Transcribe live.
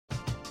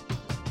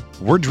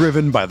We're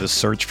driven by the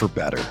search for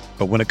better.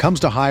 But when it comes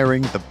to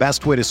hiring, the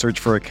best way to search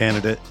for a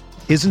candidate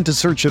isn't to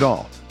search at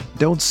all.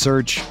 Don't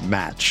search,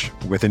 match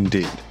with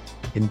Indeed.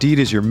 Indeed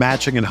is your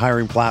matching and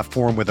hiring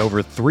platform with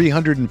over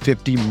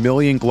 350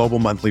 million global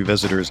monthly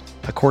visitors,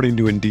 according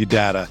to Indeed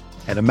data,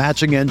 and a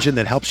matching engine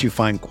that helps you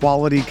find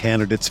quality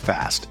candidates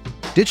fast.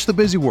 Ditch the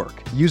busy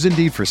work. Use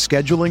Indeed for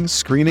scheduling,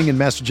 screening, and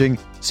messaging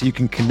so you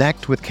can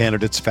connect with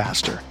candidates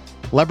faster.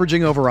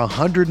 Leveraging over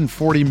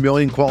 140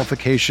 million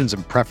qualifications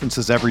and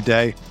preferences every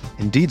day,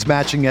 Indeed's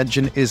matching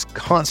engine is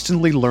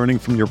constantly learning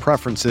from your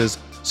preferences,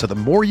 so the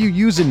more you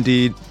use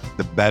Indeed,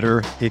 the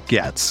better it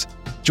gets.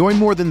 Join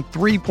more than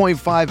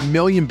 3.5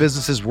 million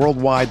businesses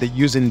worldwide that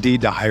use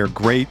Indeed to hire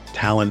great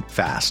talent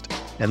fast.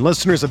 And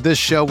listeners of this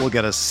show will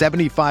get a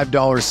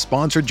 $75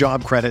 sponsored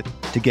job credit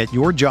to get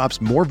your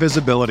jobs more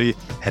visibility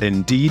at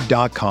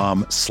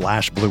Indeed.com/Blue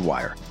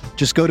Wire.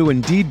 Just go to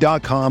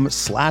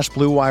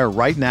Indeed.com/Blue Wire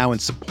right now and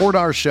support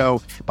our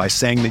show by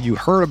saying that you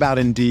heard about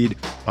Indeed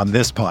on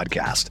this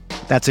podcast.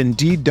 That's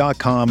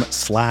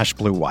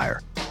Indeed.com/Blue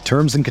Wire.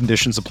 Terms and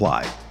conditions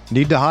apply.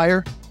 Need to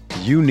hire?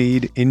 You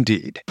need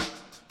Indeed.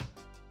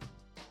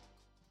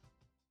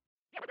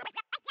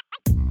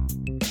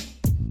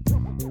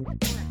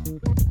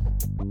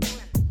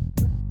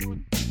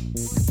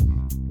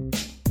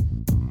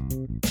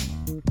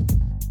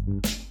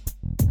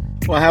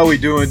 Well, how are we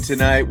doing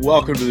tonight?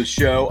 Welcome to the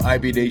show.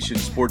 IB Nation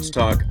Sports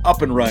Talk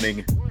up and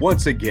running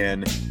once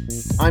again.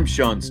 I'm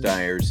Sean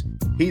Stiers.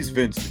 He's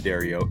Vince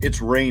D'Addario. It's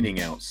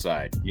raining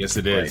outside. Yes,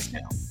 it is.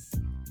 Right now.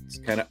 It's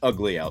kind of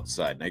ugly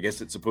outside, and I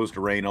guess it's supposed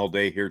to rain all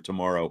day here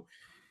tomorrow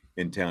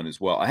in town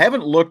as well. I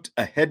haven't looked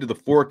ahead to the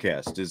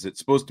forecast. Is it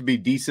supposed to be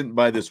decent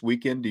by this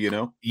weekend? Do you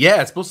know?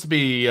 Yeah, it's supposed to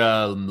be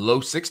low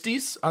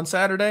 60s on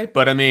Saturday,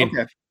 but I mean,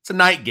 Okay. It's a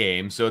night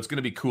game, so it's going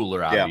to be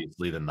cooler,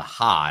 obviously, than the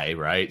high,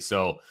 right?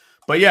 So,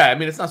 but yeah, I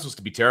mean, it's not supposed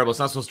to be terrible. It's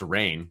not supposed to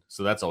rain,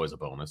 so that's always a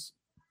bonus.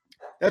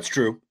 That's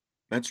true.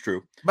 That's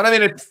true. But I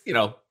mean, it's,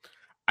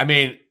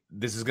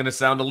 this is going to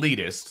sound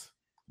elitist,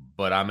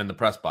 but I'm in the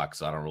press box,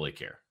 so I don't really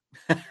care.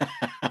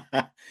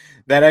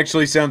 That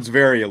actually sounds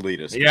very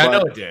elitist. Yeah, I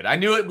know it did. I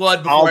knew it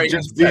would before I'll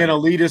just be an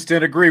elitist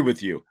and agree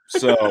with you.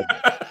 So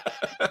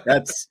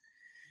that's,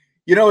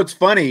 it's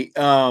funny.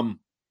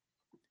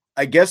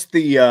 I guess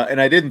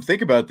and I didn't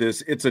think about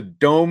this, it's a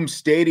dome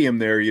stadium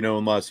there,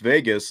 in Las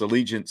Vegas,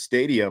 Allegiant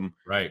Stadium.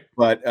 Right.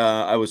 But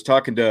I was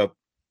talking to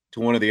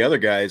one of the other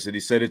guys, and he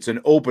said it's an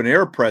open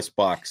air press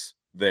box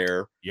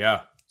there.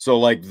 Yeah. So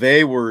like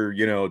they were,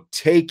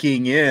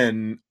 taking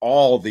in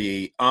all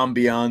the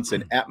ambiance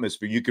and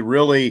atmosphere. You could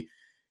really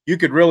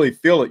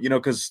feel it,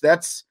 because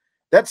that's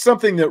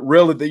something that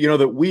really,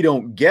 that we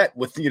don't get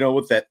with,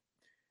 with that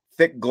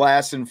thick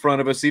glass in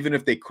front of us. Even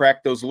if they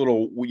crack those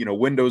little,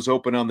 windows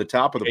open on the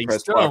top of the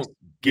press box,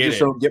 you just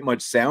don't get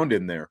much sound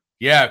in there.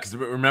 Yeah, because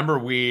remember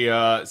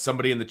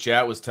somebody in the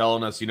chat was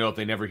telling us, if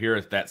they never hear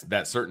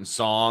that certain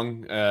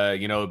song,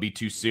 it'd be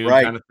too soon,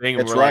 right. kind of thing.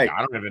 And That's we're right. like, I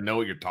don't even know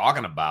what you're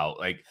talking about.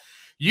 Like,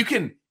 you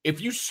can,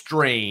 if you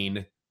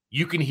strain,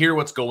 you can hear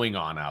what's going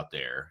on out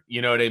there.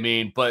 You know what I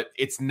mean? But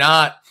it's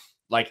not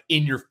like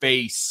in your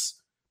face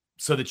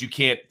so that you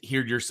can't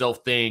hear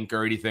yourself think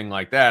or anything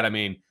like that. I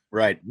mean,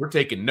 right. We're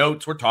taking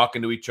notes. We're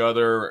talking to each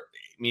other.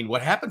 I mean,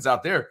 what happens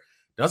out there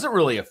doesn't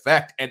really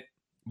affect.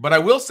 But I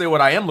will say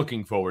what I am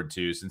looking forward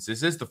to, since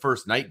this is the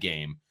first night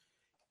game,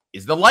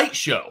 is the light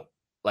show.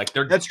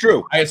 That's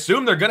true. I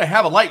assume they're going to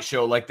have a light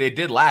show like they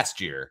did last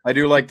year. I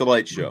do like the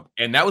light show.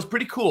 And that was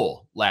pretty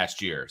cool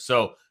last year.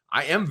 So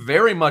I am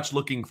very much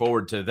looking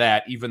forward to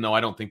that, even though I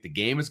don't think the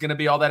game is going to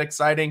be all that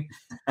exciting.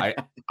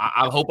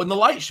 I'm hoping the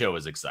light show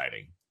is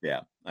exciting. Yeah,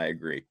 I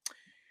agree.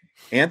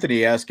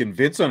 Anthony asking,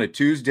 Vince, on a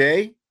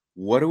Tuesday,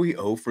 what do we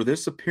owe for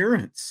this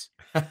appearance?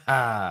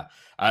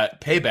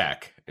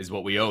 Payback is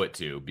what we owe it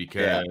to,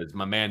 because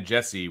my man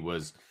Jesse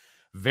was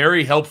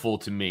very helpful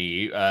to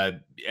me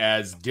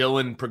as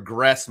Dylan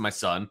progressed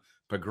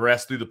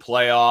through the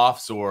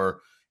playoffs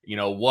or,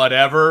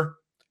 whatever.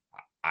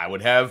 I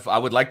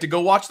would like to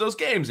go watch those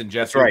games, and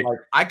Jesse was like,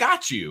 I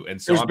got you.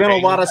 And so there's been a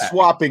lot of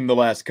swapping the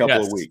last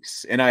couple of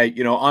weeks, and I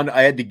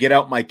had to get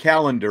out my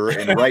calendar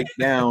and write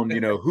down,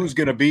 who's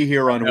going to be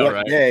here on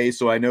what day,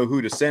 so I know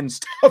who to send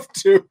stuff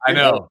to. I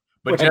know.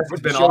 But Jesse's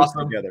been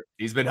awesome. Together.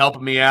 He's been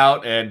helping me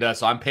out, and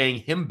so I'm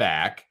paying him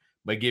back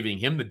by giving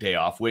him the day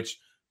off, which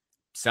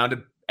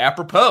sounded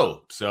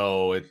apropos.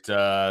 So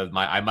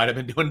I might have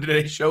been doing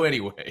today's show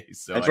anyway.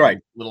 So that's right.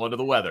 A little under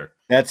the weather.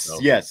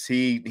 Yes.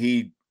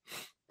 He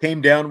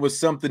came down with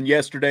something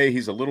yesterday.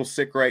 He's a little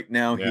sick right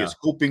now. Yeah. He is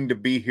hoping to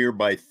be here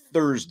by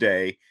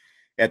Thursday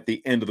at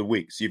the end of the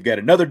week. So you've got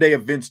another day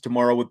of Vince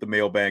tomorrow with the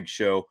Mailbag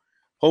Show.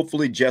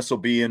 Hopefully Jess will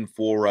be in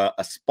for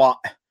a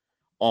spot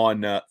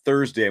on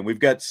Thursday, and we've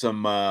got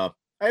some I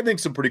think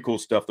some pretty cool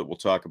stuff that we'll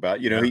talk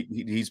about.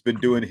 He's been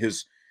doing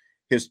his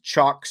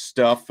chalk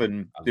stuff,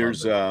 and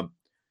there's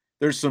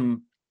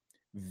some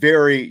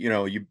very,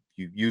 you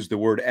use the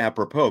word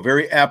apropos,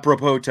 very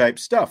apropos type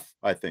stuff,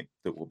 I think,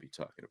 that we'll be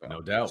talking about.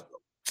 No doubt. So,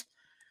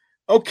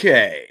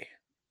 okay.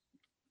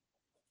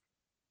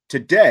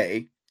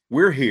 Today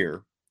we're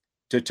here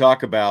to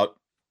talk about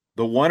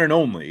the one and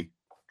only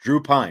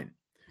Drew Pyne.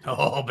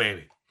 Oh,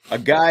 baby. A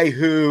guy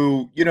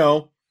who,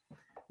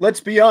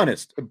 let's be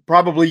honest,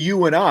 probably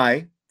you and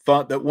I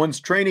thought that once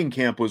training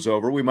camp was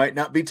over, we might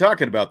not be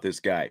talking about this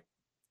guy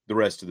the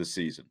rest of the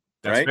season.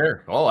 That's right?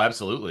 fair. Oh,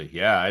 absolutely.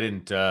 Yeah. I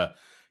didn't,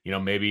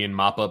 maybe in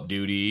mop up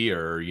duty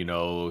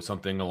or,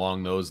 something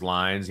along those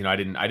lines. I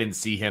didn't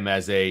see him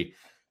as a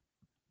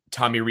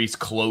Tommy Rees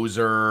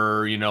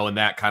closer, in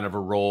that kind of a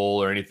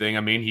role or anything.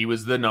 I mean, he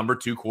was the number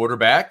 2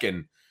 quarterback,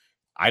 and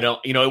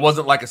it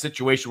wasn't like a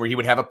situation where he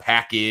would have a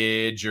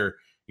package or,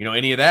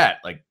 any of that.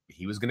 Like,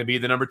 he was going to be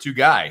the number 2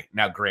 guy.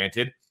 Now,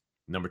 granted,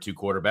 number 2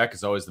 quarterback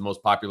is always the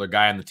most popular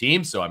guy on the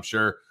team. So I'm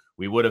sure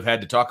we would have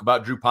had to talk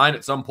about Drew Pyne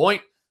at some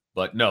point,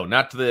 but no,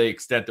 not to the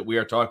extent that we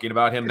are talking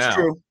about him now.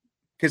 True.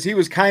 Because he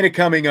was kind of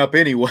coming up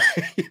anyway,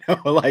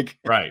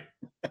 right.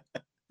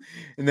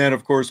 And then,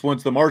 of course,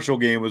 once the Marshall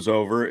game was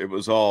over, it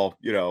was all,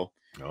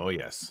 oh,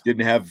 yes.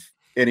 Didn't have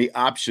any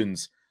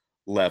options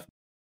left.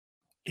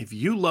 If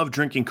you love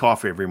drinking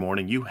coffee every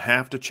morning, you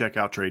have to check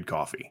out Trade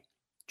Coffee.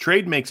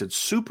 Trade makes it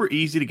super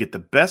easy to get the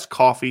best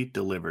coffee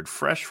delivered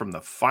fresh from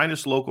the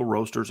finest local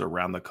roasters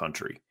around the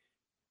country.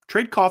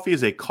 Trade Coffee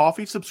is a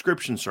coffee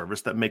subscription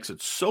service that makes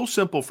it so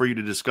simple for you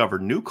to discover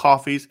new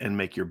coffees and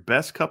make your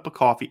best cup of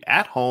coffee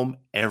at home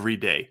every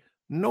day.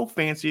 No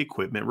fancy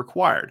equipment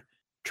required.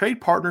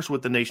 Trade partners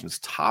with the nation's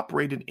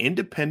top-rated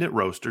independent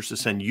roasters to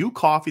send you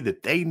coffee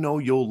that they know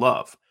you'll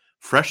love,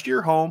 fresh to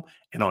your home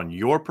and on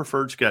your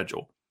preferred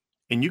schedule.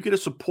 And you get to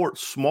support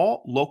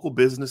small local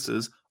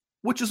businesses,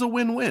 which is a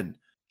win-win.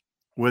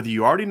 Whether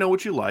you already know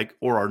what you like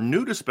or are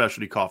new to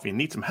specialty coffee and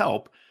need some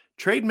help,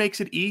 Trade makes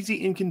it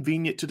easy and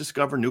convenient to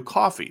discover new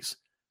coffees.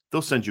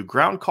 They'll send you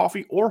ground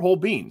coffee or whole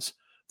beans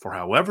for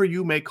however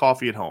you make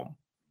coffee at home.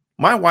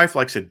 My wife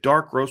likes a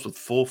dark roast with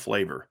full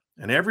flavor,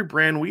 and every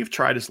brand we've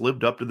tried has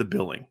lived up to the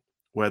billing.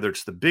 Whether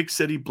it's the Big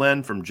City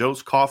Blend from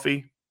Joe's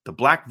Coffee, the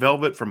Black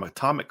Velvet from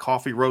Atomic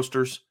Coffee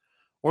Roasters,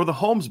 or the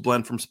Holmes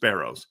Blend from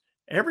Sparrows,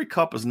 every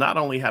cup has not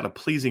only had a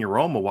pleasing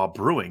aroma while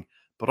brewing,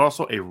 but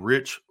also a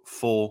rich,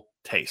 full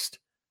taste.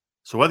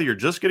 So whether you're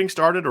just getting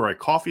started or a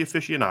coffee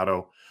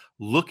aficionado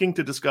looking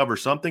to discover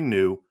something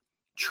new,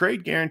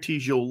 Trade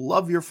guarantees you'll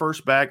love your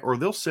first bag or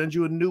they'll send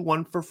you a new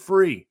one for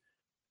free.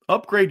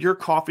 Upgrade your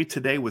coffee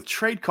today with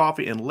Trade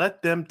Coffee and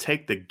let them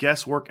take the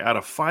guesswork out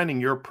of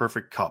finding your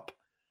perfect cup.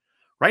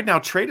 Right now,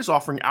 Trade is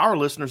offering our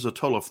listeners a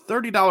total of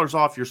 $30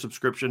 off your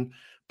subscription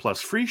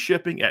plus free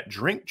shipping at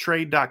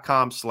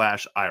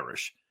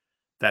drinktrade.com/Irish.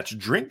 That's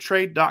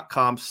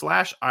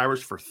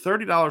drinktrade.com/Irish for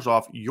 $30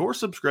 off your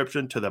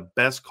subscription to the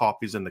best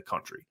coffees in the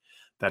country.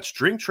 That's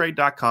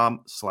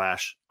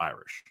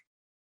drinktrade.com/Irish.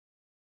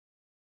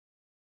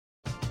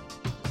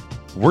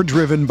 We're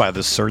driven by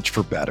the search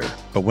for better.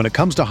 But when it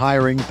comes to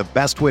hiring, the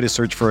best way to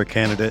search for a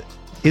candidate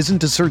isn't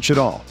to search at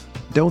all.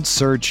 Don't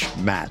search,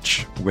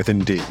 match with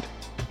Indeed.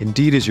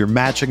 Indeed is your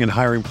matching and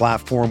hiring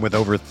platform with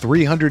over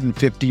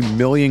 350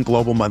 million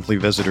global monthly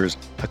visitors,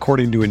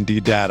 according to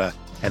Indeed data,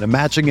 and a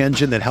matching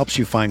engine that helps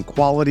you find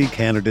quality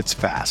candidates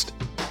fast.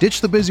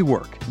 Ditch the busy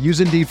work. Use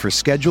Indeed for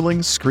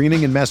scheduling,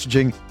 screening, and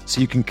messaging so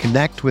you can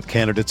connect with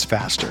candidates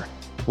faster.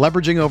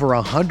 Leveraging over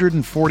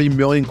 140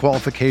 million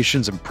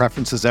qualifications and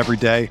preferences every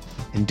day,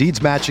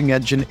 Indeed's matching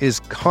engine is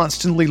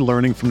constantly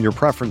learning from your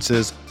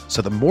preferences,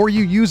 so the more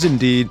you use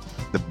Indeed,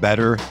 the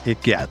better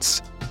it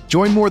gets.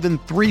 Join more than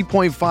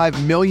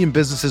 3.5 million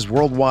businesses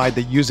worldwide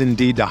that use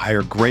Indeed to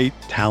hire great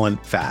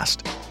talent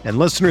fast. And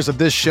listeners of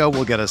this show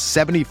will get a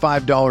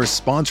 $75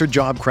 sponsored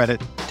job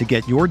credit to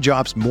get your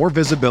jobs more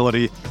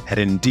visibility at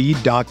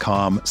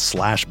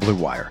Indeed.com/Blue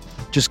Wire.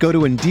 Just go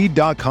to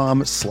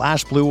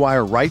Indeed.com/Blue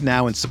Wire right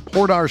now and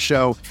support our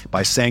show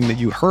by saying that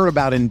you heard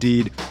about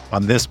Indeed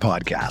on this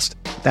podcast.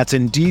 That's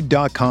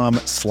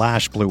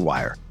Indeed.com/Blue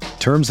Wire.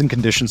 Terms and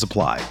conditions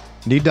apply.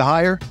 Need to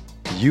hire?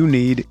 You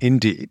need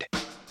Indeed.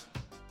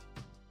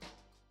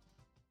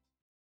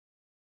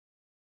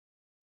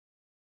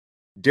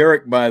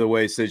 Derek, by the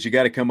way, says you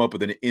got to come up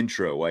with an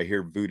intro. I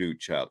hear Voodoo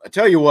Child. I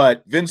tell you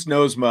what, Vince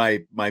knows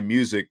my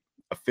music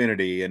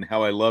affinity and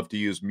how I love to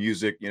use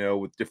music,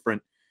 with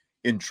different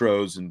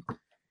intros and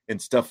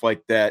stuff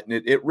like that.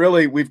 And it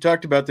really, we've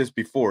talked about this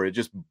before. It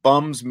just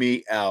bums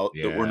me out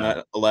that we're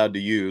not allowed to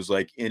use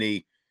like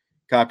any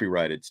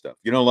copyrighted stuff.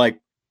 Like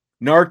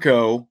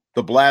Narco,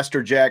 the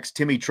Blaster Jacks,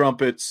 Timmy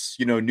Trumpets,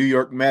 New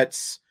York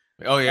Mets.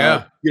 Oh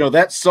yeah.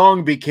 That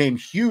song became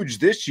huge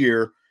this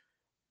year.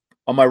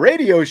 On my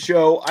radio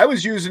show, I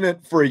was using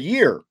it for a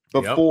year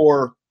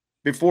before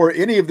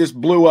any of this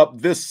blew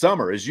up this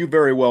summer, as you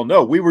very well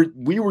know. We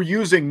were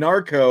using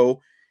Narco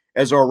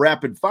as our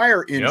rapid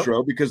fire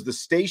intro because the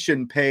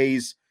station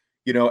pays,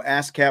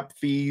 ASCAP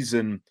fees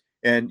and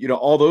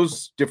all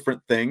those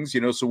different things,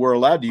 so we're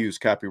allowed to use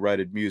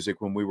copyrighted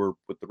music when we were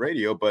with the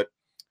radio, but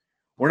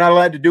we're not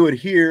allowed to do it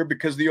here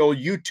because the old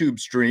YouTube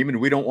stream,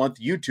 and we don't want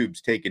the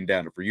YouTubes taken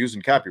down if we're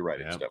using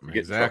copyrighted stuff.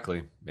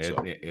 Exactly.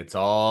 It's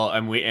all,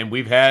 and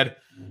we've had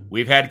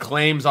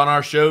claims on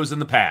our shows in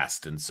the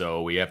past, and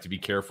so we have to be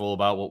careful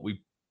about what we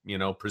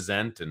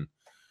present and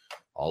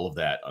all of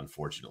that,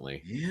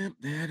 unfortunately. Yep,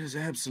 that is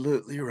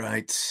absolutely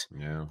right.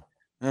 Yeah.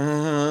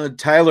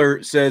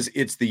 Tyler says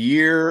it's the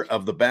year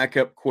of the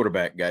backup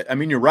quarterback guy. I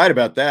mean, you're right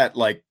about that.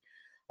 Like,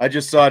 I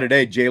just saw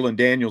today, Jalen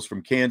Daniels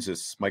from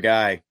Kansas, my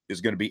guy, is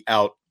going to be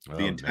out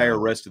the entire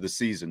rest of the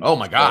season. Oh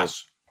my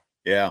gosh.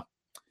 Yeah.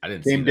 I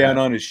didn't Came down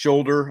on his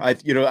shoulder. I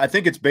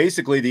think it's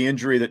basically the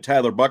injury that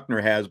Tyler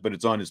Buckner has, but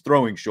it's on his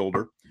throwing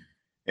shoulder.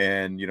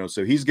 And,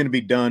 so he's going to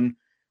be done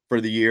for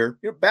the year.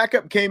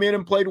 Backup came in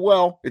and played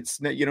well.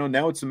 It's,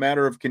 now it's a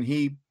matter of, can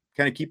he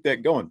kind of keep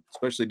that going,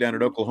 especially down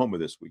at Oklahoma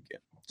this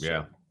weekend. So,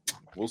 yeah.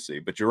 We'll see.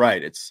 But you're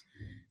right. It's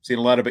seen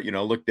a lot of it,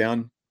 look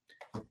down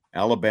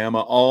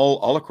Alabama,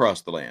 all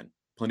across the land.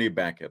 Plenty of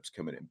backups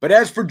coming in. But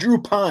as for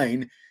Drew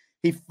Pyne,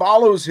 he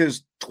follows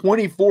his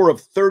 24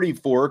 of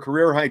 34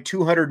 career high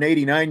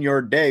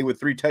 289-yard day with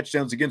 3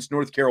 touchdowns against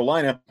North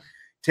Carolina,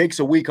 takes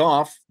a week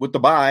off with the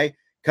bye,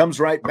 comes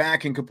right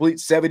back and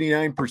completes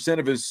 79%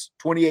 of his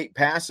 28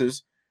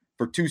 passes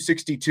for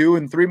 262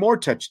 and 3 more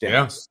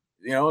touchdowns.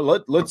 Yeah.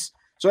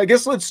 So I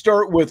guess let's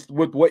start with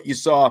what you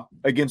saw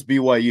against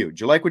BYU. Did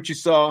you like what you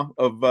saw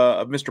of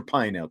Mr.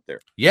 Pyne out there?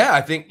 Yeah,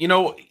 I think,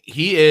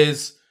 he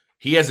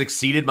has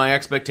exceeded my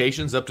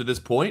expectations up to this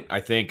point. I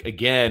think,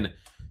 again,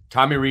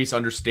 Tommy Rees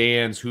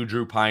understands who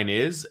Drew Pyne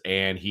is,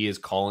 and he is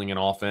calling an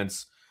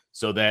offense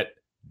so that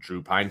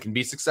Drew Pyne can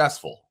be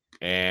successful.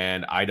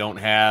 And I don't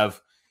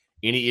have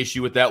any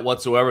issue with that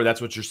whatsoever.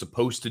 That's what you're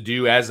supposed to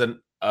do as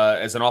an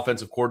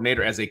offensive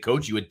coordinator, as a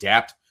coach. You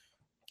adapt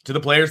to the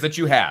players that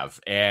you have.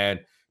 And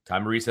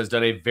Tommy Rees has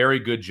done a very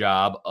good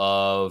job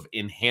of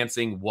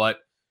enhancing what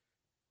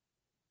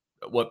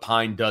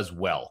Pyne does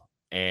well.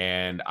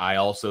 And I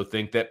also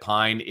think that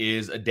Pyne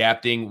is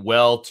adapting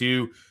well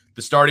to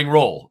the starting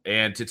role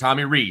and to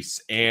Tommy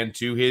Rees and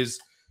to his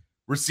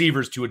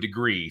receivers to a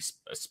degree,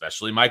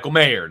 especially Michael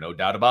Mayer, no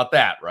doubt about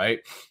that, right?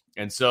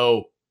 And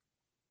so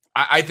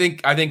I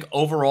think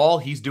overall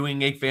he's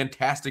doing a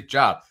fantastic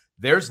job.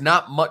 There's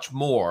not much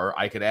more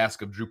I could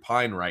ask of Drew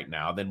Pyne right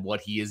now than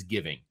what he is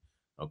giving.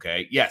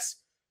 Okay. Yes.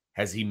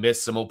 Has he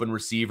missed some open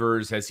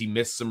receivers? Has he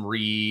missed some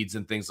reads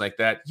and things like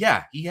that?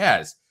 Yeah, he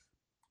has.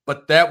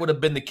 But that would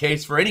have been the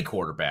case for any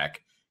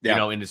quarterback,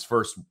 in his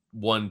first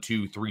 1,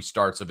 2, 3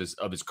 starts of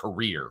his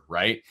career,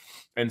 right?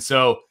 And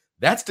so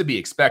that's to be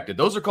expected.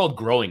 Those are called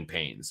growing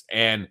pains.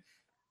 And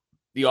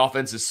the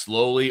offense is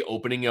slowly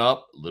opening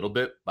up little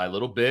bit by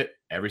little bit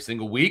every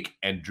single week,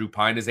 and Drew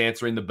Pyne is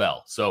answering the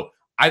bell. So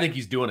I think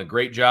he's doing a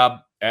great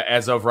job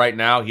as of right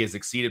now. He has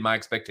exceeded my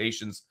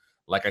expectations,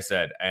 like I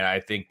said, and I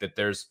think that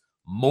there's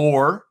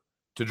more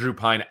to Drew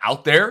Pyne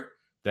out there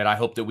that I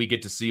hope that we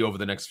get to see over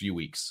the next few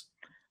weeks.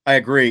 I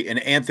agree. And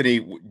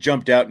Anthony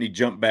jumped out and he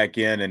jumped back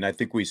in, and I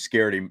think we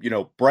scared him.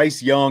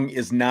 Bryce Young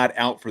is not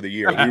out for the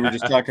year. We were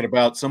just talking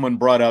about, someone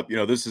brought up,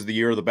 this is the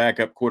year of the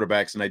backup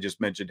quarterbacks. And I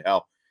just mentioned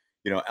how,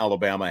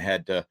 Alabama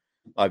had to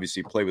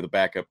obviously play with a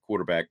backup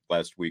quarterback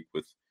last week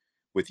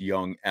with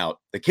Young out.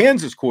 The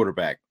Kansas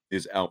quarterback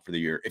is out for the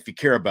year. If you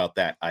care about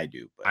that, I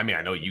do. But I mean,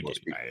 I know you do.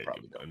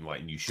 Probably don't.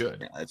 And you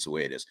should. Yeah, that's the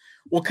way it is.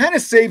 We'll kind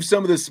of save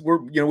some of this.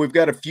 We've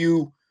got a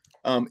few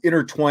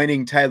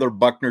intertwining Tyler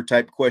Buckner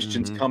type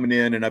questions coming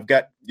in, and I've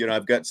got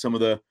some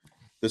of the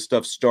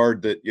stuff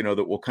starred that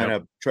that we'll kind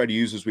of try to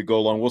use as we go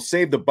along. We'll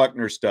save the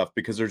Buckner stuff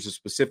because there's a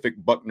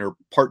specific Buckner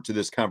part to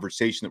this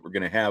conversation that we're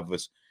going to have.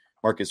 As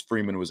Marcus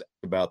Freeman was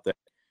about that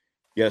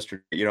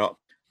yesterday.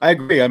 I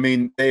agree. I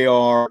mean, they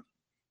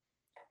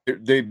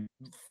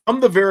from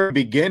the very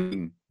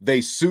beginning, they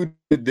suited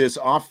this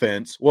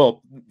offense.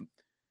 Well,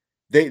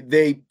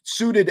 they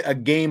suited a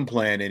game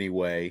plan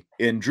anyway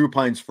in Drew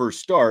Pyne's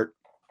first start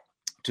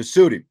to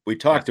suit him. We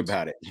talked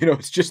about it.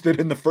 It's just that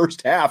in the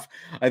first half,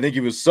 I think he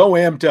was so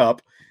amped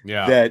up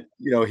that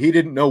he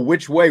didn't know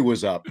which way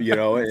was up.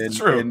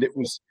 And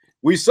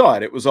we saw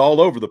it. It was all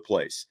over the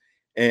place.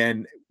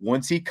 And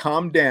once he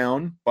calmed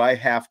down by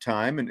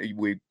halftime, and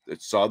we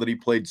saw that he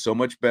played so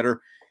much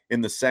better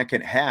in the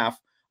second half.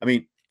 I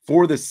mean,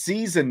 for the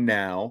season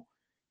now,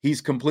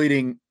 he's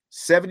completing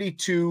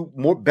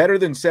better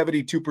than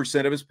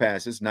 72% of his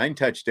passes, 9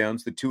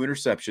 touchdowns, the 2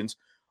 interceptions,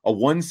 a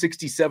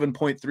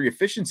 167.3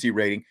 efficiency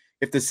rating.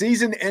 If the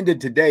season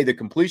ended today, the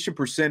completion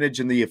percentage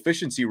and the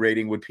efficiency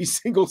rating would be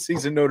single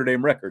season Notre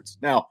Dame records.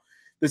 Now,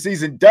 the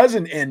season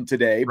doesn't end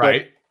today,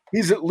 but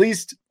he's at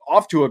least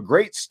off to a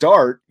great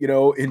start,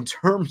 in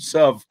terms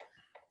of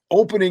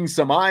opening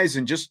some eyes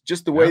and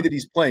just the way that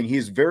he's playing. He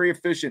is very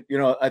efficient.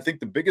 I think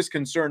the biggest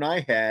concern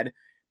I had,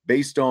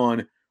 based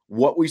on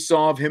what we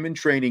saw of him in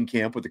training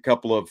camp with a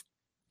couple of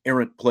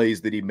errant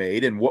plays that he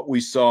made, and what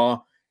we saw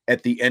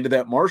at the end of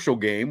that Marshall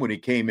game when he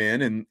came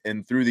in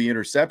and threw the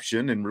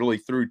interception and really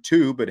threw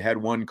 2, but had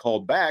 1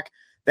 called back.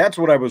 That's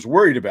what I was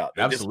worried about.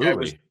 Absolutely. This guy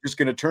was just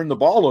going to turn the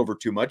ball over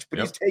too much, but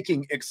he's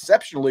taking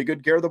exceptionally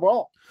good care of the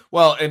ball.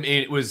 Well, I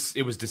mean, it was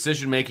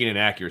decision-making and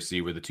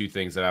accuracy were the 2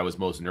 things that I was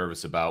most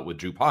nervous about with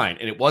Drew Pyne.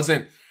 And it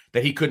wasn't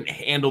that he couldn't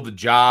handle the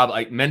job.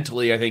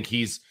 Mentally, I think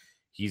he's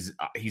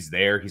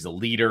there. He's a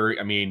leader.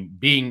 I mean,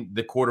 being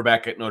the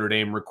quarterback at Notre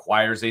Dame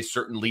requires a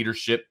certain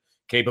leadership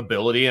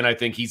capability, and I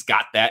think he's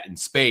got that in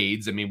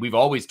spades. I mean, we've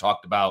always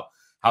talked about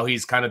how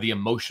he's kind of the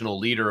emotional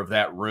leader of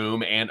that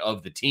room and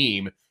of the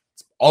team.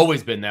 It's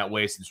always been that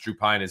way since Drew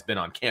Pyne has been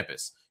on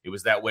campus. It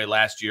was that way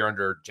last year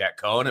under Jack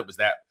Cohn. It was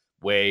that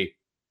way,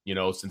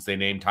 since they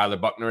named Tyler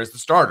Buchner as the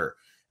starter.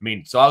 I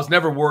mean, so I was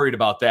never worried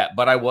about that,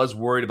 but I was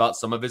worried about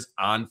some of his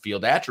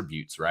on-field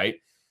attributes, right?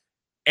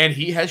 And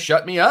he has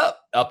shut me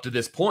up to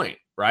this point,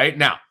 right?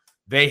 Now,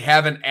 they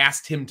haven't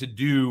asked him to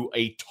do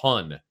a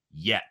ton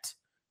yet.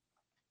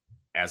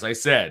 As I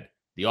said,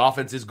 the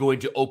offense is going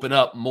to open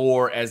up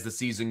more as the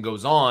season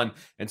goes on.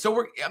 And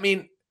so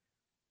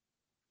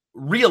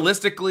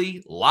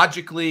realistically,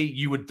 logically,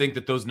 you would think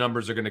that those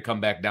numbers are going to come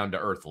back down to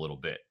earth a little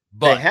bit.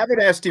 But they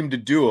haven't asked him to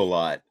do a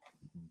lot.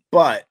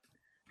 But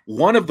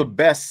one of the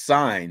best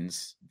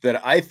signs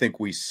that I think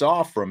we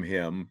saw from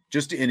him,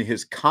 just in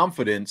his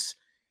confidence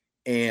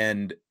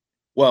and,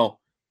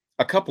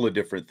 a couple of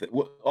different things.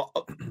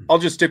 I'll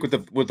just stick with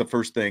the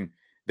first thing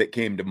that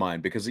came to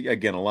mind, because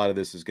again, a lot of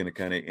this is going to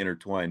kind of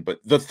intertwine. But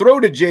the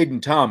throw to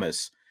Jaden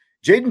Thomas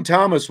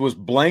was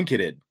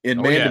blanketed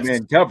in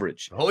man-to-man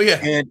coverage. Oh yeah,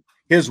 and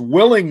his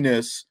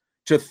willingness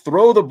to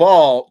throw the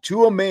ball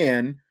to a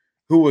man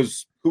who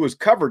was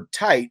covered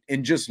tight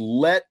and just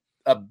let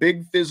a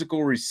big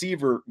physical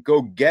receiver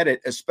go get it,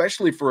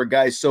 especially for a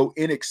guy so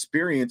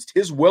inexperienced.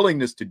 His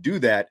willingness to do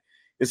that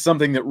is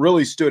something that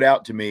really stood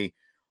out to me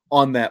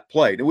on that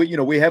play.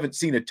 We haven't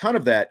seen a ton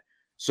of that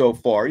so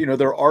far.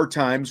 There are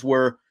times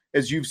where,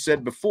 as you've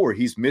said before,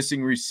 he's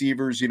missing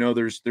receivers.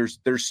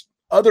 There's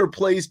other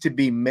plays to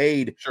be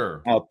made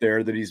out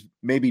there that he's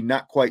maybe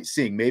not quite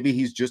seeing. Maybe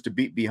he's just a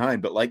beat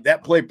behind, but like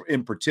that play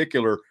in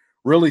particular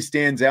really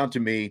stands out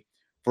to me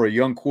for a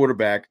young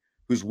quarterback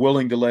who's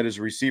willing to let his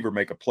receiver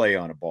make a play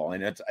on a ball.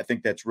 And I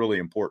think that's really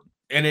important.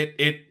 And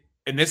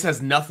and this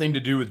has nothing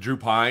to do with Drew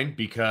Pyne,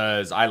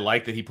 because I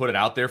like that he put it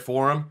out there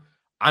for him.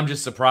 I'm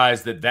just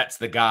surprised that that's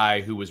the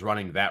guy who was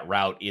running that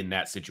route in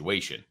that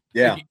situation.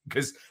 Yeah.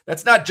 Because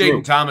that's not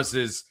Jaden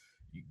Thomas's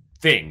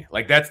thing.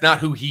 Like, that's not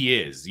who he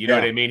is. You know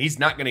what I mean? He's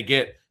not going to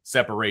get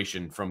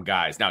separation from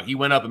guys. Now, he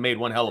went up and made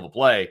one hell of a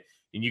play,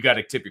 and you got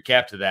to tip your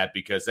cap to that,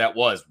 because that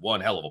was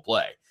one hell of a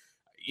play.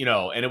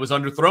 And it was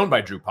underthrown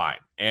by Drew Pyne,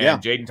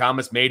 and Jaden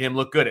Thomas made him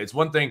look good. It's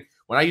one thing,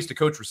 when I used to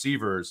coach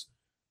receivers,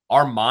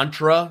 our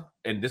mantra,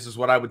 and this is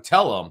what I would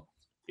tell them,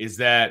 is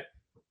that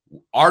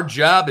our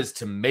job is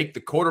to make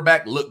the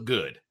quarterback look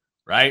good,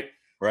 right?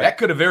 That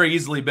could have very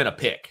easily been a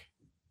pick,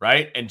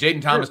 right? And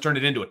Jaden Thomas turned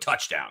it into a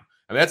touchdown.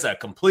 I mean, that's a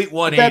complete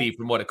 180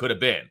 from what it could have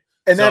been.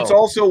 And that's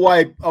also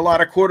why a lot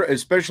of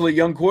especially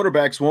young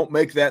quarterbacks, won't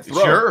make that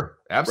throw. Sure,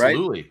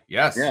 absolutely. Right?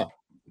 Yes. Yeah.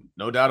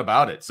 No doubt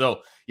about it.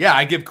 So, yeah,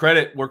 I give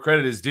credit where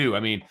credit is due. I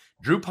mean,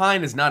 Drew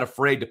Pyne is not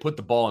afraid to put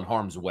the ball in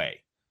harm's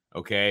way,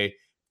 okay?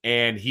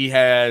 And he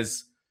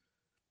has –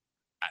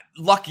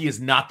 lucky is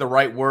not the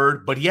right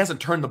word, but he hasn't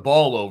turned the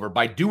ball over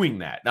by doing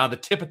that. Now, the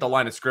tip at the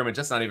line of scrimmage,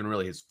 that's not even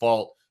really his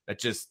fault.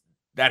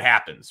 That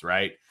happens,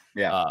 right?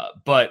 Yeah.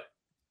 But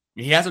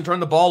he hasn't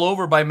turned the ball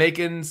over by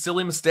making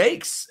silly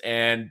mistakes,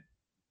 and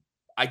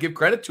I give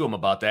credit to him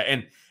about that.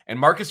 And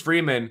Marcus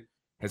Freeman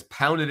has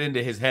pounded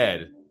into his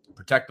head,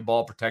 protect the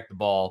ball, protect the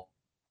ball,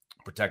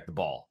 protect the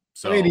ball.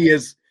 So, I mean, he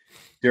is.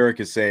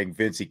 Derek is saying,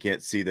 Vince, he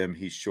can't see them.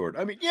 He's short.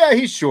 I mean, yeah,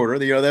 he's shorter.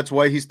 That's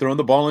why he's thrown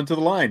the ball into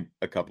the line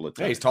a couple of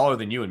times. Yeah, he's taller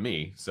than you and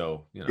me.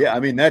 So, Yeah, I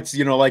mean, that's,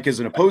 like as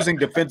an opposing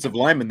defensive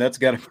lineman, that's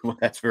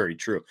very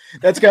true.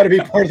 That's got to be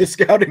part of the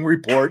scouting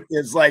report,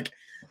 is like,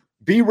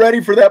 be ready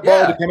for that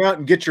ball to come out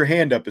and get your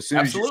hand up as soon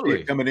as you see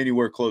it coming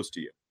anywhere close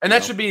to you. And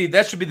that should be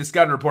the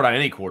scouting report on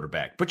any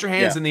quarterback. Put your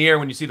hands in the air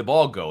when you see the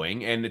ball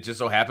going, and it just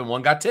so happened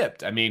one got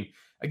tipped. I mean,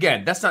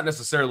 again, that's not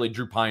necessarily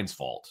Drew Pyne's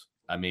fault.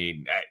 I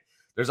mean,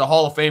 there's a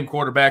Hall of Fame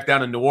quarterback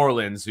down in New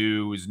Orleans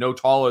who is no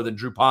taller than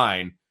Drew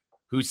Pyne,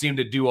 who seemed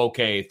to do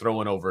okay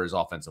throwing over his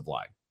offensive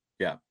line.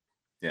 Yeah,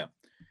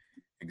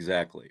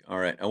 exactly. All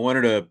right, I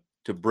wanted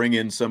to bring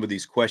in some of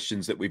these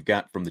questions that we've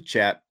got from the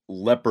chat.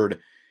 Leopard,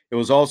 it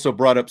was also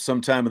brought up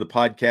sometime in the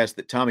podcast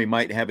that Tommy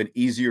might have an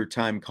easier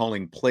time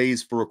calling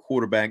plays for a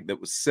quarterback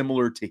that was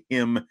similar to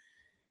him.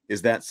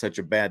 Is that such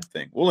a bad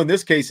thing? Well, in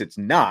this case, it's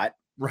not.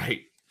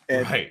 Right.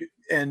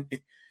 And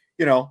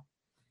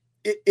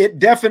it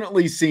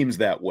definitely seems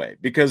that way,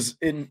 because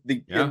in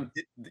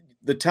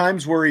the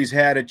times where he's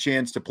had a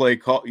chance to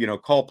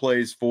call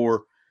plays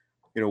for,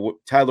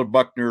 Tyler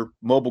Buchner,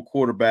 mobile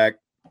quarterback,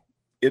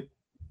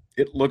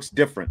 it looks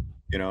different.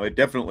 It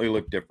definitely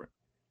looked different.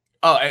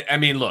 Oh, I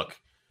mean, look,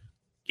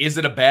 is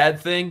it a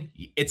bad thing?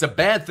 It's a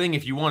bad thing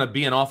if you want to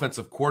be an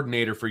offensive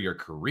coordinator for your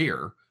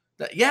career.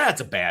 Yeah, it's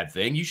a bad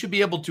thing. You should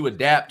be able to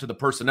adapt to the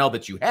personnel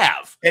that you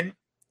have. And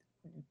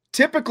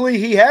typically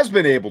he has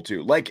been able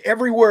to, like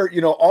everywhere,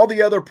 all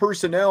the other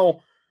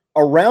personnel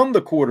around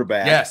the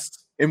quarterback.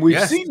 Yes. And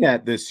we've seen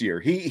that this year.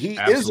 He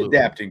is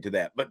adapting to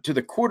that, but to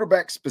the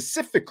quarterback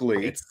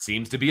specifically, it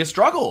seems to be a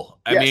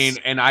struggle. I mean,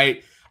 and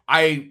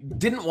I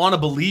didn't want to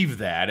believe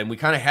that. And we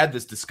kind of had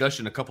this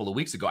discussion a couple of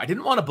weeks ago. I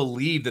didn't want to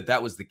believe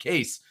that was the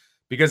case,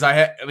 because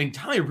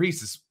Tommy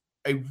Rees is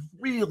a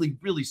really,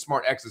 really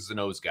smart X's and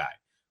O's guy.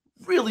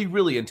 Really,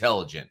 really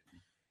intelligent.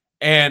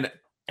 And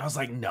I was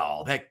like,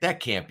 no, that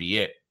can't be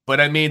it. But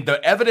I mean, the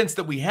evidence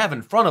that we have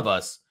in front of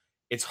us,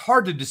 it's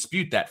hard to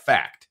dispute that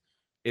fact,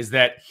 is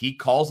that he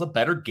calls a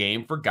better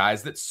game for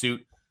guys that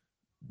suit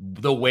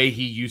the way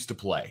he used to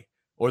play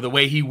or the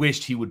way he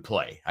wished he would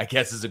play, I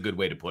guess is a good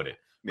way to put it.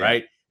 Yeah.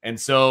 Right. And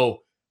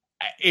so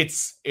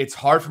it's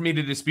hard for me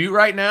to dispute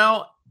right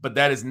now, but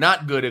that is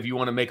not good if you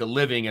want to make a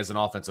living as an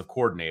offensive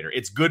coordinator.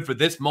 It's good for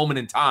this moment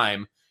in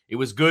time. It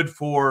was good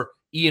for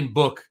Ian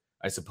Book,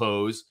 I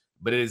suppose,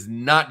 but it is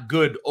not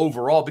good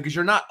overall because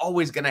you're not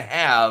always going to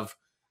have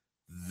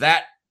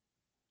that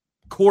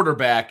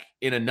quarterback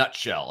in a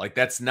nutshell. Like,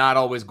 that's not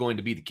always going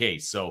to be the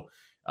case. So,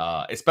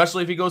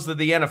 especially if he goes to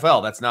the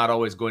NFL, that's not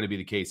always going to be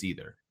the case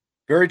either.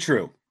 Very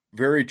true.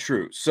 Very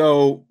true.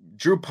 So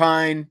Drew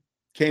Pyne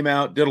came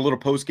out, did a little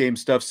post-game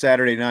stuff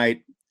Saturday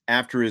night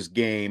after his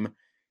game,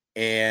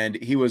 and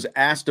he was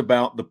asked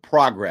about the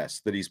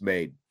progress that he's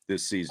made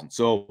this season.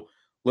 So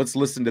let's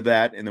listen to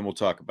that, and then we'll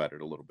talk about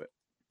it a little bit.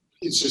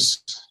 It's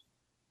just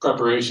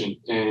preparation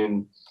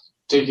and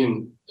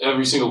taking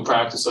every single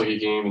practice like a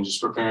game and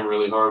just preparing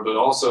really hard. But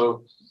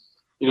also,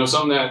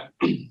 something that,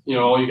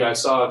 all you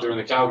guys saw during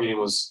the Cal game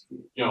was,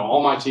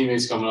 all my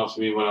teammates coming up to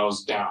me when I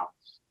was down.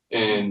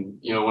 And,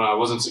 when I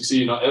wasn't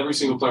succeeding, every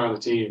single player on the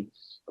team,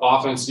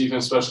 offense,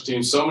 defense, special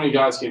teams, so many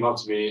guys came up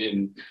to me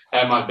and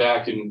had my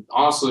back. And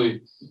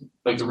honestly,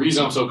 like, the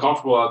reason I'm so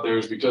comfortable out there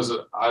is because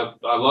I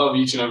love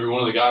each and every one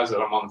of the guys that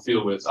I'm on the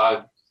field with.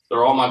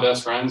 They're all my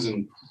best friends,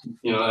 and,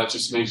 that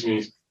just makes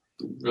me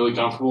really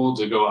comfortable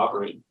to go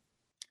operate.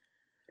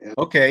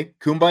 Okay,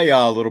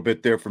 kumbaya a little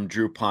bit there from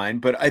Drew Pyne,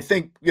 but I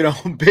think,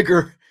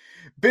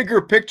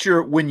 bigger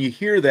picture when you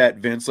hear that,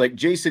 Vince, like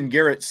Jason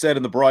Garrett said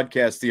in the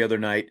broadcast the other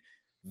night,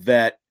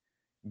 that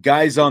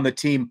guys on the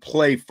team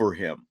play for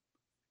him.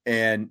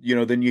 And,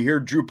 then you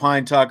hear Drew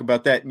Pyne talk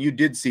about that, and you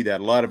did see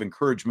that, a lot of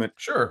encouragement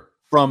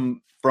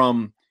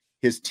from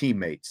his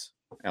teammates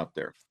out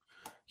there.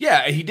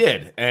 Yeah, he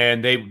did.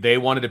 And they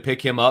wanted to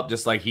pick him up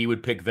just like he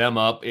would pick them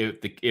up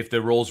if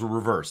the roles were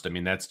reversed. I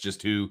mean, that's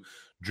just who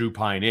Drew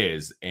Pyne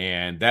is.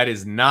 And that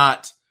is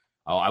not,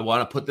 I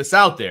want to put this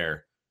out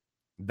there,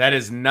 that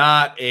is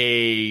not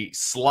a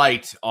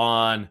slight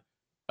on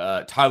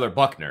Tyler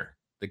Buckner.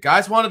 The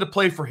guys wanted to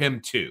play for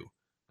him too.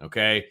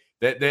 Okay.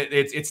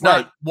 It's not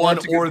right. One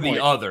or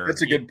the other.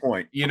 That's a good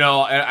point. So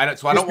I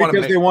don't want to.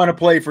 Because they want to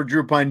play for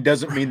Drew Pyne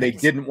doesn't mean they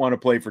didn't want to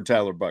play for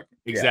Tyler Buckner.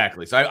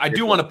 Exactly. So I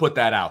do want to put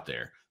that out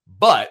there.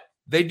 But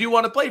they do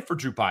want to play for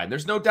Drew Pyne.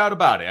 There's no doubt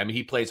about it. I mean,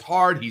 he plays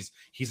hard.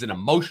 He's an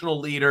emotional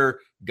leader.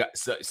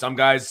 Some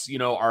guys,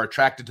 are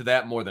attracted to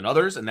that more than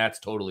others, and that's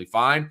totally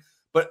fine.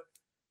 But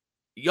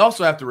you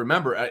also have to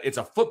remember, it's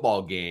a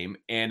football game,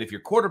 and if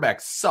your quarterback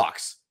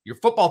sucks, your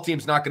football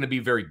team's not going to be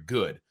very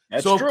good.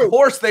 That's so true. Of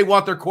course they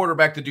want their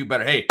quarterback to do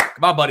better. Hey,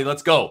 come on, buddy,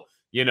 let's go.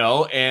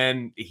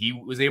 And he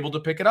was able to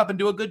pick it up and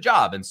do a good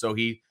job. And so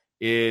he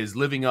is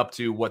living up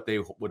to what they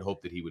would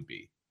hope that he would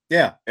be.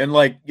 Yeah. And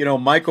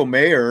Michael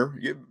Mayer,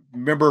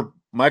 remember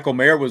Michael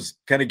Mayer was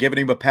kind of giving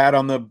him a pat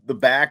on the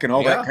back and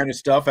all that kind of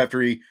stuff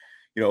after he,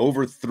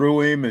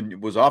 overthrew him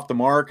and was off the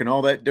mark and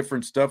all that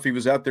different stuff. He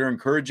was out there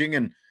encouraging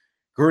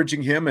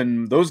him.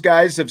 And those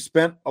guys have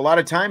spent a lot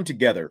of time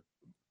together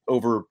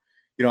over,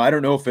 I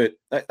don't know if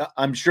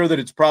I'm sure that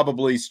it's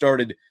probably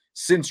started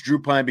since Drew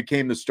Pyne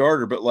became the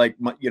starter, but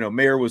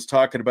Mayer was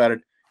talking about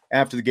it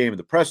after the game of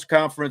the press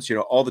conference,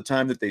 all the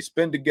time that they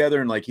spend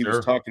together. And he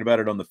was talking about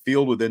it on the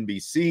field with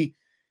NBC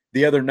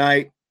the other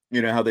night,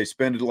 how they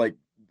spend it,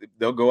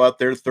 they'll go out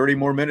there 30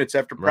 more minutes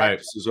after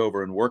practice is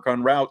over and work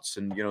on routes.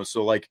 And,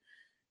 so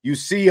you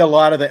see a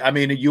lot of that. I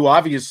mean, you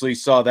obviously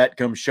saw that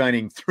come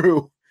shining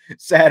through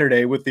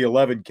Saturday with the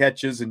 11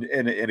 catches and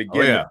again,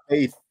 the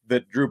faith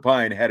that Drew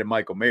Pyne had in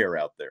Michael Mayer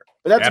out there.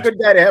 But that's a good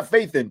guy to have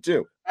faith in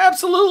too.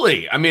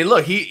 Absolutely. I mean,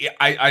 look,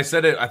 I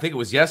said it, I think it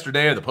was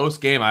yesterday or the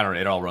post game. I don't know.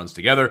 It all runs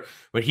together,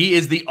 but he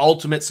is the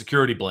ultimate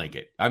security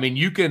blanket. I mean,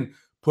 you can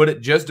put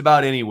it just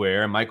about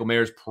anywhere, and Michael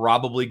Mayer's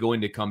probably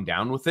going to come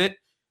down with it.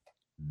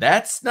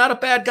 That's not a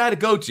bad guy to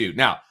go to.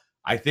 Now,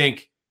 I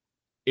think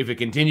if it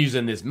continues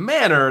in this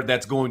manner,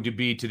 that's going to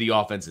be to the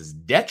offense's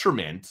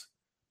detriment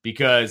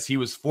because he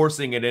was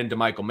forcing it into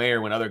Michael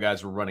Mayer when other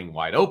guys were running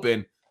wide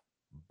open.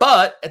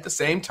 But at the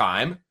same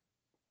time,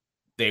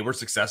 they were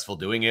successful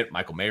doing it.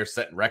 Michael Mayer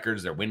setting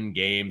records. They're winning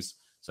games.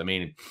 So, I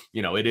mean,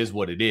 it is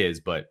what it is.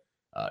 But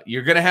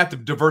you're going to have to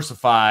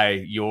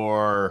diversify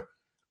your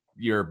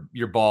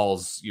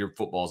balls, your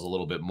footballs a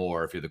little bit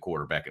more if you're the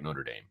quarterback at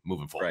Notre Dame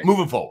moving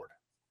forward.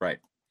 Right.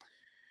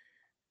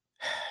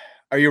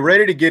 Are you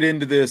ready to get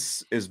into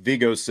this? As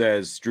Vigo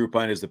says, Drew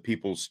Pyne is the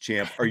people's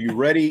champ. Are you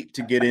ready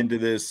to get into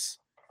this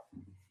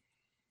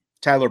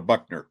Tyler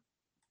Buckner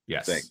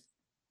thing?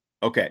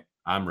 Okay.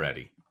 I'm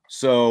ready.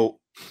 So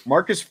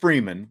Marcus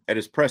Freeman at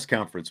his press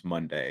conference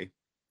Monday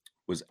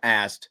was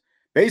asked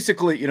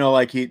basically,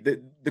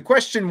 the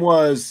question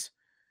was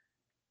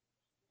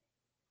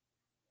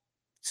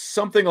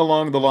something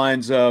along the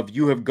lines of,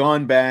 you have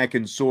gone back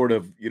and sort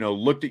of,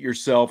 looked at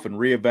yourself and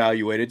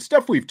reevaluated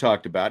stuff we've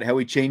talked about, how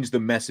he changed the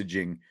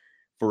messaging,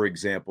 for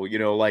example,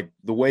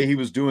 the way he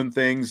was doing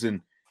things.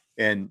 And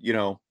and,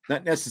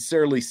 not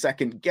necessarily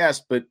second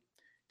guessed, but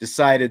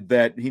decided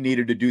that he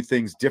needed to do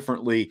things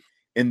differently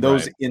in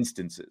those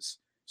instances.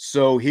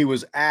 So he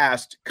was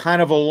asked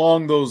kind of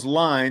along those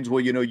lines, well,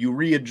 you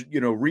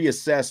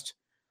reassessed,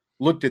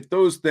 looked at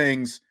those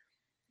things,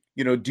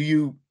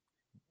 do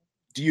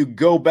you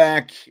go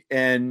back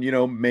and,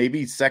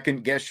 maybe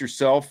second guess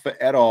yourself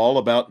at all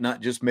about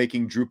not just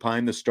making Drew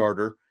Pyne the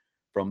starter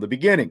from the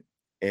beginning?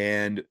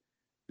 And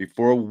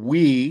before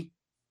we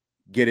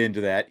get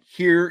into that,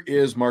 here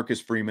is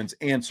Marcus Freeman's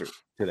answer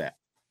to that.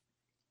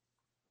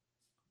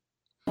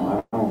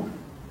 I don't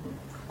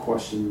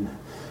question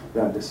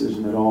that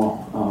decision at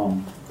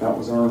all. That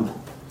was earned.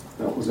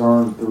 That was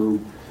earned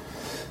through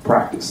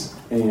practice,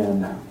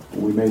 and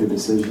we made a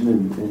decision.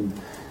 And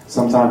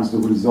sometimes the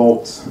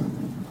results,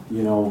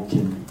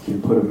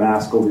 can put a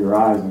mask over your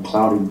eyes and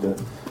clouding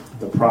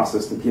the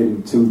process of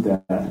getting to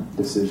that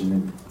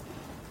decision.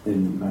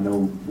 And I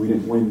know we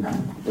didn't win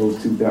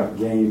those that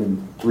game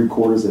and 3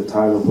 quarters that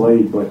Tyler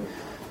played, but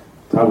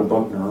Tyler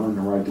Buckner earned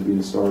the right to be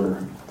the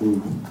starter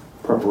through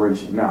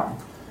preparation. Now,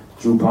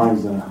 Drew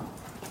Pyne's done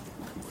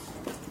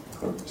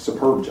a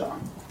superb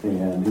job,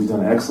 and he's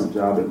done an excellent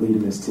job at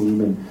leading his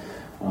team, and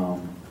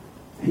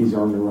he's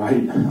earned the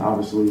right,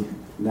 obviously,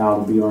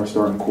 now to be our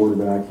starting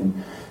quarterback,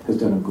 and has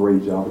done a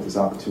great job with this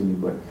opportunity.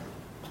 But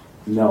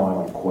no, I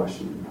don't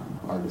question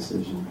our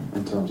decision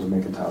in terms of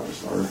making Tyler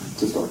starter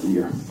to start the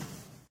year.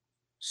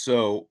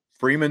 So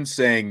Freeman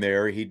saying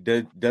there he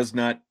does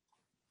not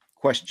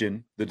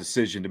question the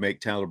decision to make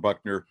Tyler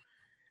Buckner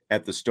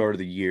at the start of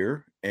the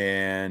year.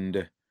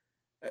 And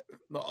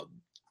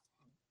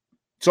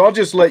so I'll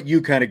just let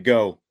you kind of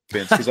go,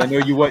 Vince, because I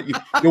know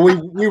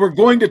we were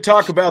going to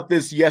talk about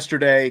this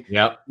yesterday.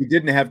 Yep. We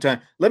didn't have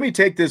time. Let me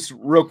take this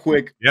real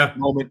quick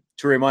moment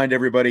to remind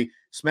everybody,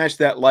 smash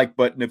that like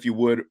button if you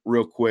would,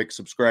 real quick,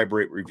 subscribe,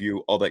 rate,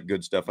 review, all that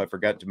good stuff. I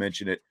forgot to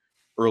mention it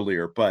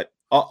earlier, but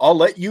I'll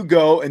let you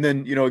go. And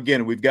then,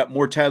 again, we've got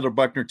more Tyler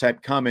Buckner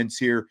type comments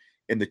here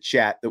in the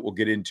chat that we'll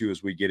get into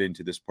as we get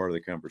into this part of the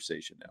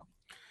conversation now.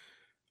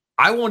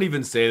 I won't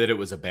even say that it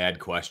was a bad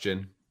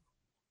question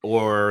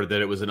or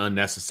that it was an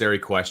unnecessary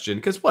question,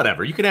 because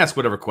whatever, you can ask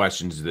whatever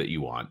questions that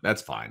you want.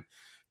 That's fine.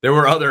 There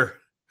were other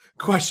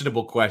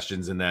questionable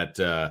questions in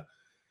that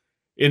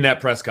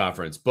press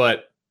conference,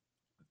 but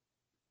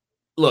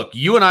look,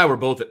 you and I were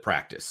both at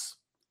practice.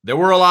 There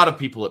were a lot of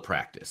people at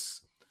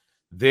practice.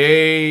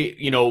 They,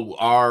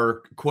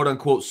 are quote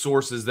unquote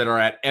sources that are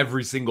at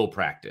every single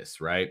practice,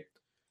 right?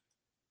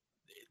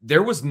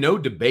 There was no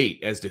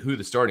debate as to who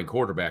the starting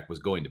quarterback was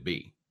going to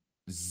be.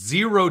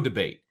 Zero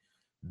debate.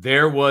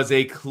 There was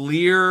a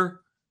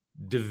clear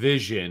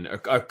division,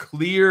 a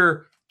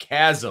clear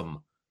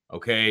chasm,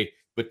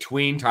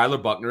 between Tyler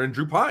Buckner and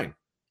Drew Pyne.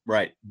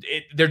 Right.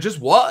 There just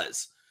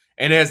was.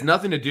 And it has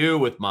nothing to do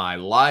with my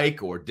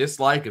like or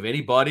dislike of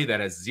anybody.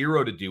 That has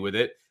zero to do with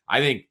it. I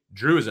think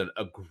Drew is a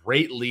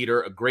great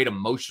leader, a great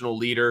emotional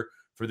leader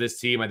for this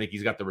team. I think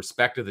he's got the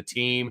respect of the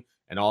team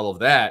and all of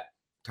that.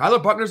 Tyler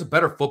Buckner's a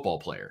better football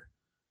player.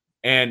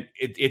 And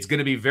it's going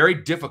to be very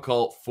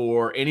difficult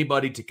for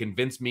anybody to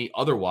convince me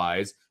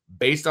otherwise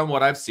based on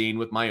what I've seen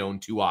with my own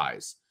 2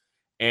 eyes.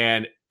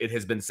 And it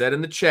has been said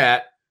in the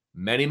chat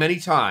many, many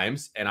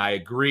times, and I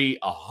agree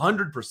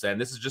 100%.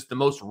 This is just the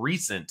most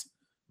recent,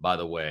 by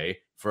the way,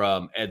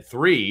 from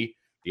Ed3.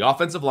 The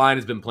offensive line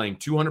has been playing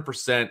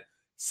 200%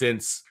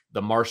 since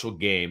the Marshall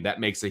game.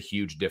 That makes a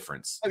huge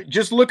difference.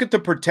 Just look at the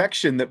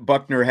protection that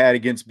Buckner had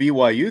against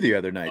BYU the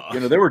other night.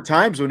 There were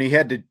times when he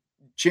had the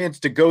chance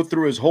to go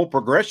through his whole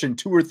progression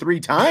 2 or 3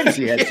 times.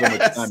 He had so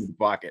much time in the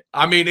pocket.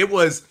 I mean, it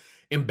was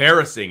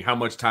embarrassing how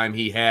much time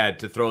he had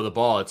to throw the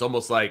ball. It's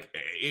almost like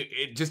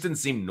it just didn't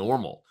seem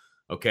normal.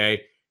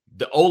 Okay.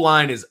 The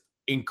O-line is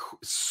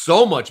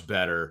so much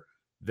better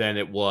than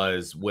it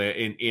was when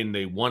in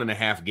the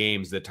 1.5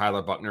 games that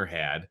Tyler Buckner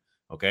had.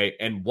 Okay.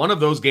 And one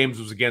of those games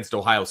was against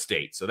Ohio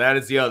State. So that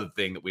is the other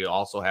thing that we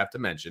also have to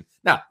mention.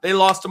 Now, they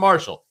lost to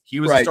Marshall. He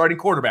was the starting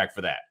quarterback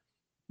for that.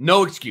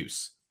 No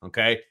excuse.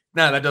 Okay.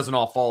 Now, that doesn't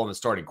all fall on the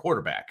starting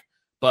quarterback,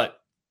 but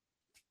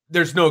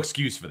there's no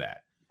excuse for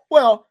that.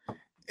 Well,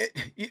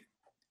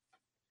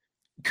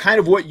 kind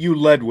of what you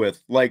led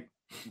with, like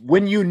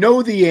when you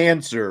know the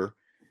answer,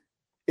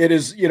 it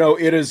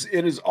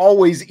is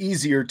always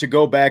easier to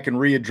go back and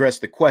readdress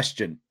the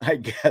question, I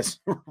guess.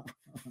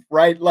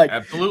 Right? Like,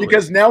 absolutely.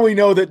 Because now we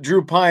know that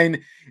Drew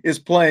Pyne is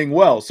playing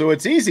well. So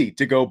it's easy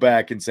to go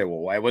back and say, well,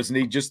 why wasn't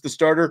he just the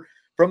starter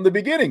from the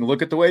beginning?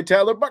 Look at the way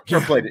Tyler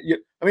Buckner played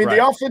it. I mean,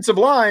 the offensive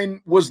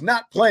line was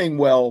not playing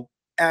well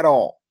at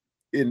all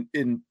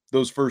in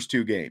those first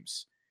 2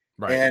 games.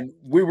 Right. And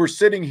we were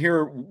sitting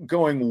here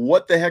going,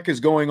 what the heck is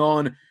going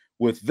on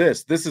with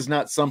this? This is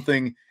not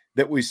something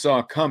that we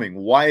saw coming.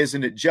 Why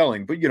isn't it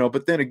gelling?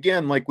 But then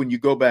again, like when you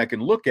go back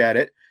and look at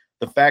it,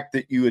 the fact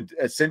that you had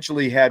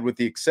essentially had, with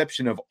the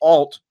exception of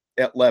Alt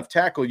at left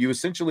tackle, you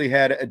essentially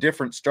had a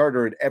different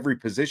starter at every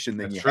position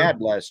than you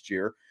had last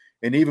year.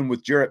 And even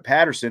with Jarrett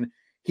Patterson,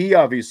 he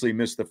obviously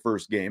missed the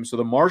first game. So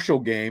the Marshall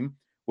game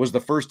was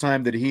the first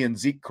time that he and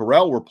Zeke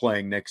Correll were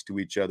playing next to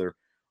each other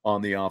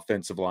on the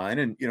offensive line.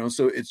 And,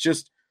 so it's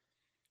just,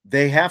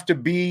 they have to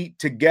be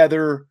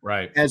together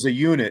as a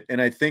unit.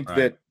 And I think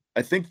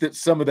that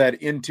some of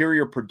that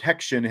interior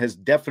protection has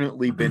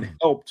definitely been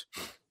helped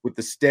with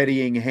the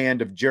steadying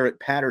hand of Jarrett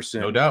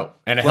Patterson. No doubt.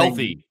 And a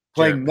healthy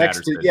playing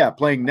next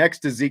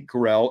to Zeke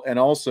Correll, and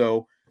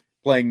also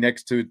playing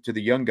next to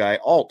the young guy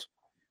Alt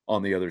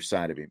on the other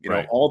side of him. You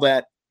know, all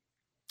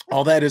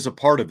that is a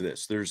part of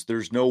this.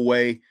 There's no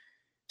way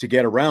to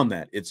get around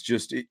that. It's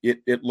just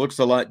it looks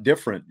a lot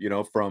different,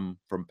 from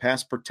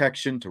pass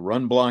protection to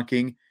run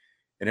blocking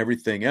and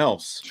everything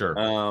else. Sure.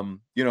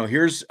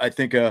 Here's, I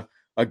think, a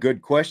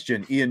good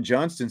question. Ian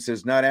Johnston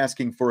says, not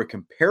asking for a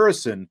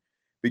comparison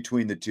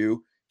between the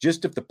two,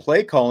 just if the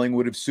play calling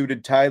would have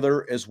suited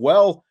Tyler as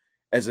well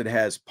as it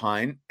has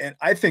Pyne. And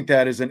I think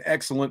that is an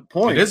excellent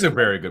point. It is a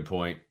very good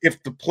point.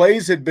 If the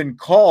plays had been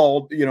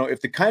called,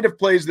 if the kind of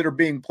plays that are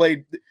being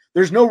played,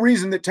 there's no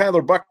reason that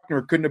Tyler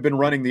Buchner couldn't have been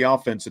running the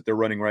offense that they're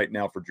running right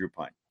now for Drew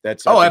Pyne.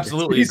 That's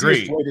absolutely the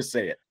easiest way to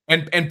say it.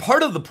 And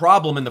part of the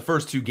problem in the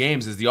first two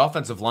games is the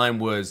offensive line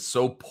was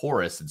so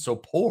porous and so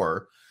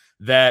poor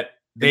that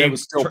that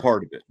was still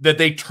part of it. That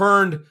they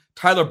turned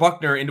Tyler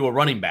Buchner into a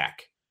running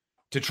back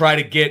to try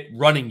to get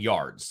running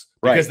yards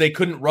because they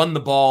couldn't run the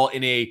ball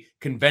in a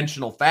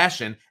conventional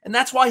fashion. And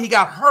that's why he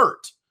got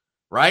hurt,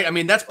 right? I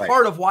mean, that's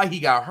part of why he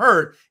got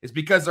hurt is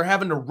because they're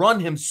having to run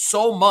him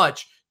so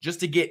much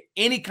just to get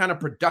any kind of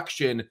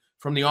production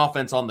from the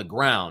offense on the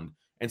ground.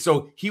 And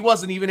so he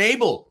wasn't even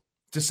able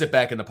to sit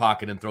back in the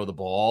pocket and throw the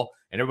ball.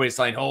 And everybody's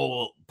saying, oh,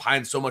 well,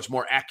 Pyne's so much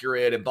more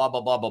accurate and blah,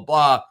 blah, blah, blah,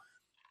 blah.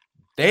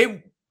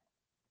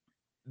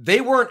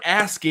 They weren't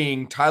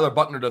asking Tyler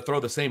Buchner to throw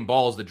the same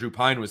balls that Drew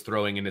Pyne was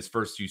throwing in his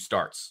first few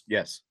starts.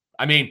 Yes.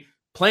 I mean,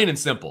 plain and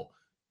simple.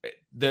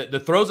 The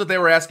throws that they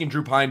were asking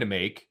Drew Pyne to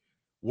make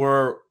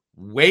were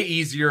way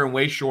easier and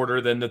way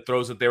shorter than the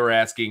throws that they were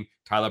asking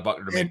Tyler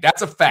Buchner to make.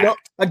 That's a fact.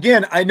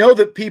 Again, I know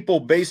that people,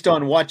 based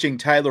on watching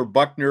Tyler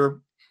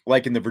Buchner,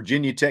 like in the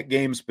Virginia Tech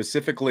game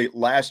specifically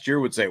last year,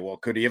 would say, well,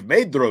 could he have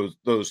made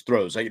those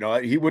throws?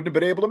 He wouldn't have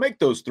been able to make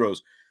those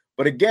throws.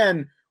 But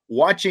again,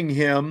 watching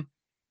him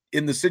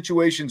in the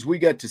situations we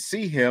got to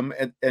see him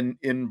and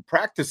in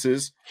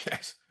practices,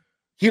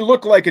 he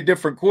looked like a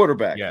different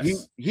quarterback.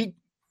 Yes.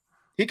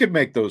 He could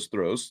make those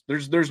throws.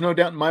 There's no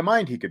doubt in my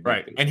mind he could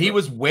make those and throws. He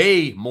was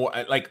way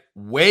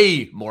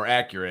more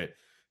accurate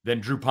than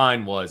Drew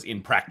Pyne was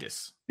in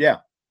practice. Yeah.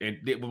 And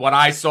what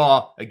I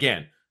saw,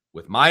 again,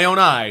 with my own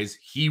eyes,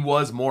 he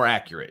was more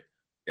accurate.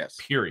 Yes.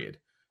 Period.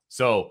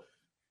 So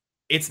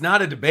it's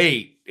not a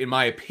debate, in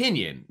my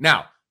opinion.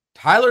 Now,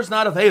 Tyler's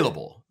not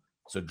available.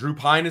 So Drew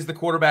Pyne is the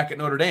quarterback at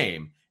Notre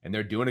Dame, and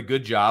they're doing a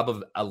good job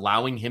of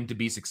allowing him to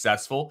be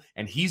successful.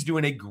 And he's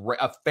doing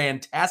a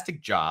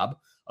fantastic job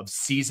of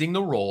seizing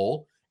the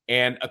role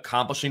and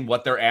accomplishing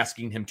what they're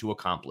asking him to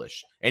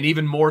accomplish. And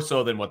even more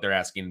so than what they're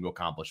asking him to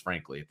accomplish,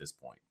 frankly, at this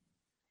point.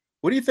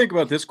 What do you think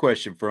about this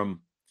question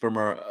from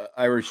our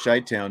Irish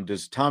Chi-Town?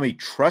 Does Tommy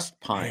trust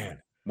Pyne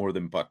more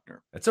than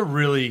Buchner? That's a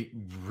really,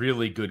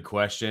 really good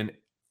question.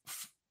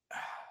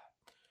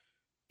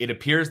 It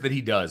appears that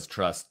he does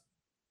trust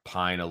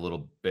Pyne a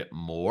little bit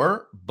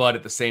more, but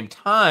at the same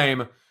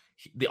time,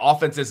 the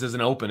offense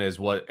isn't open as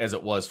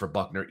it was for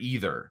Buchner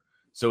either.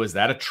 So is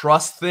that a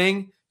trust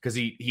thing? Because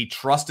he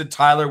trusted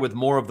Tyler with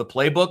more of the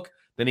playbook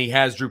than he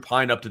has Drew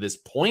Pyne up to this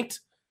point.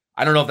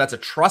 I don't know if that's a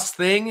trust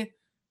thing.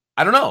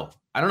 I don't know.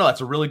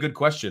 That's a really good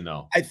question,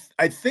 though.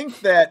 I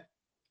think that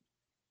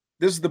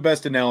this is the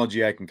best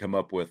analogy I can come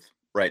up with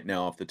right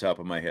now off the top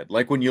of my head.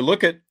 Like when you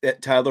look at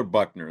Tyler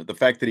Buchner, the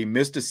fact that he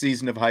missed a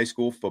season of high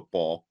school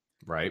football,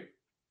 right?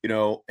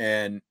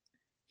 And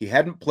he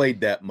hadn't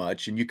played that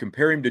much, and you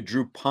compare him to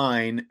Drew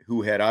Pyne,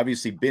 who had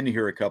obviously been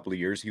here a couple of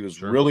years. He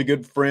was really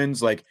good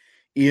friends. Like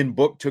Ian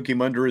Book took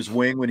him under his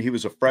wing when he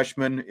was a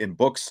freshman in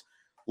Books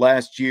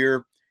last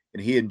year,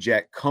 and he and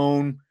Jack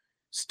Cohn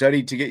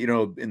studied to get,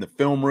 in the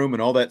film room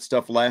and all that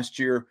stuff last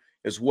year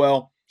as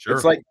well. Sure.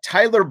 It's like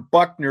Tyler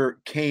Buchner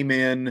came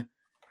in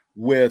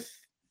with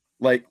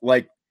like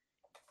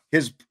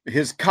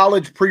his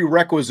college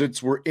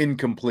prerequisites were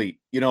incomplete.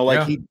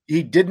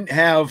 He didn't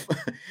have,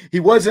 he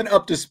wasn't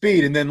up to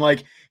speed. And then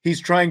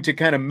he's trying to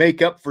kind of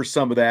make up for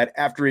some of that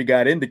after he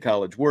got into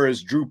college.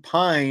 Whereas Drew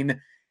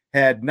Pyne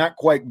had not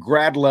quite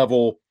grad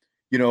level,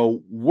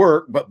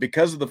 work, but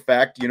because of the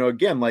fact,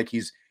 again,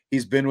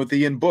 he's been with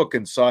Ian Book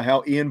and saw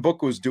how Ian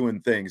Book was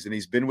doing things. And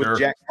he's been with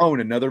Jack Cohn,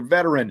 another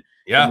veteran.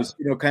 Yeah. And was,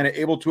 kind of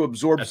able to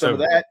absorb some of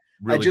that.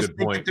 Really I just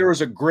think that there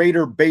was a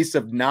greater base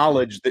of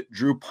knowledge that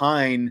Drew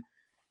Pyne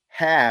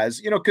has,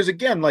 because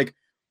again,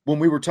 when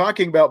we were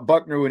talking about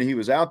Buchner when he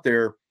was out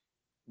there,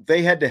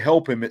 they had to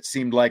help him. It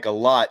seemed like a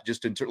lot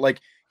just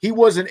he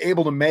wasn't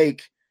able to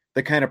make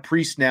the kind of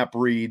pre-snap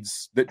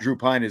reads that Drew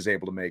Pyne is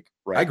able to make.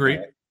 Right. I agree.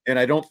 And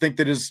I don't think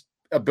that his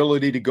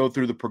ability to go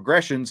through the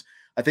progressions,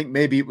 I think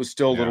maybe it was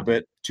still a little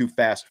bit too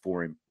fast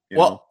for him.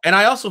 And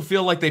I also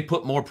feel like they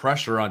put more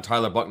pressure on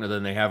Tyler Buchner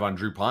than they have on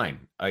Drew Pyne.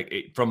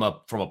 From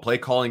a play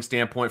calling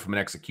standpoint, from an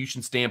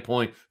execution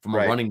standpoint, from a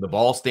running the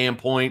ball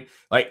standpoint.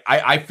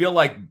 I feel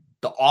like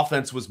the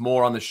offense was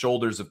more on the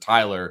shoulders of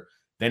Tyler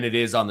than it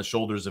is on the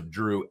shoulders of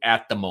Drew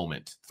at the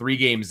moment, 3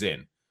 games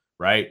in,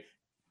 right?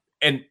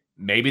 And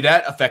maybe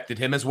that affected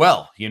him as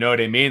well. You know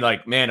what I mean?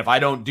 Like, man, if I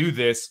don't do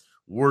this,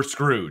 we're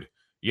screwed.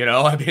 You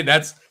know, I mean,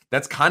 that's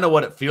kind of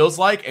what it feels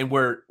like. And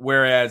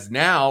whereas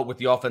now with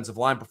the offensive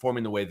line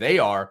performing the way they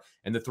are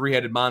and the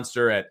 3-headed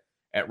monster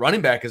at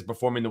running back is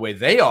performing the way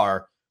they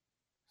are,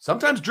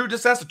 sometimes Drew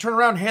just has to turn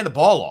around and hand the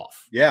ball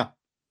off. Yeah.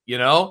 You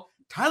know,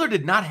 Tyler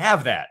did not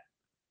have that.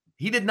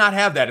 He did not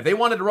have that. If they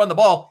wanted to run the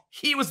ball,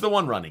 he was the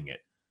one running it,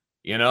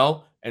 you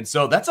know? And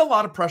so that's a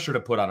lot of pressure to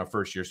put on a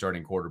first-year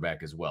starting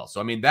quarterback as well. So,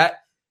 I mean, that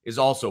is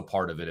also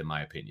part of it, in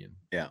my opinion.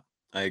 Yeah,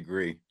 I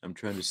agree. I'm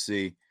trying to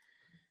see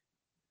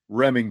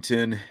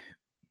Remington.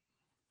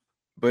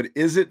 But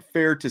is it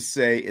fair to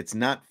say it's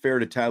not fair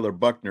to Tyler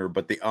Buchner,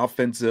 but the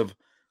offensive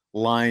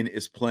line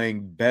is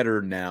playing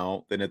better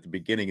now than at the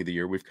beginning of the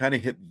year? We've kind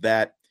of hit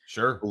that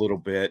a little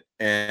bit.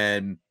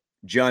 And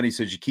Johnny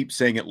says, you keep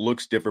saying it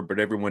looks different, but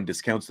everyone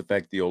discounts the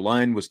fact the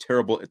O-line was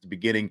terrible at the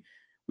beginning.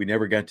 We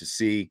never got to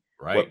see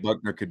what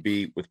Buchner could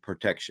be with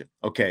protection.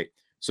 Okay,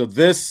 so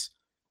this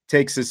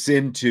takes us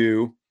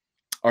into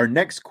our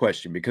next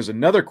question, because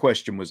another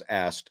question was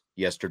asked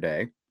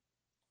yesterday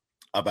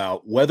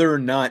about whether or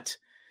not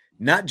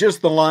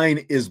just the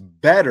line is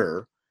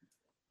better,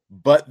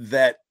 but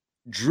that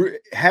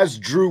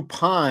Drew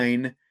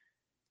Pyne,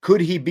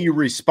 could he be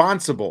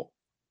responsible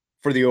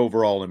for the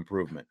overall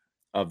improvement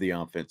of the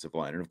offensive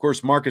line? And of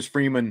course, Marcus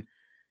Freeman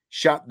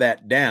shot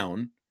that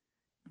down.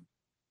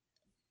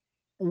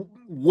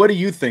 What do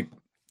you think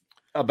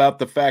about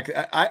the fact?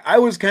 I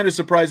was kind of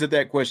surprised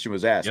that question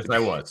was asked. Yes, I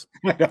was.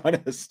 To be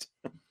honest.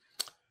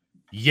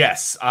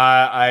 Yes,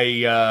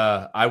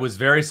 I was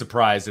very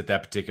surprised at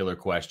that particular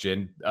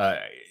question.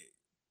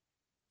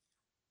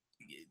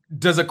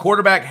 Does a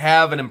quarterback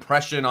have an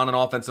impression on an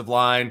offensive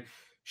line?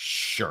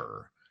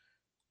 Sure.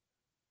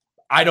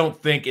 I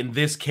don't think in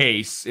this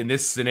case, in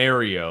this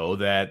scenario,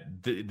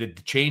 that the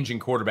change in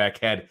quarterback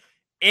had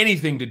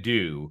anything to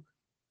do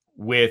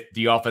with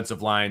the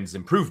offensive line's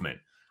improvement.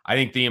 I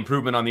think the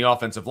improvement on the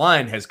offensive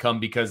line has come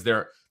because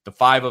the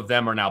 5 of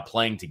them are now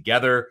playing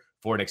together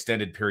for an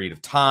extended period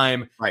of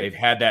time. Right. They've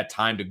had that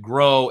time to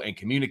grow and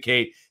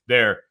communicate.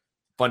 Their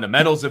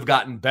fundamentals have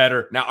gotten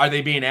better. Now, are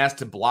they being asked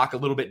to block a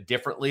little bit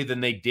differently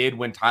than they did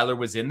when Tyler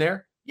was in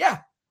there?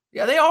 Yeah,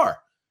 they are.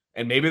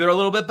 And maybe they're a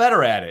little bit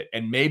better at it.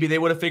 And maybe they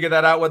would have figured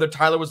that out whether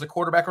Tyler was the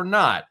quarterback or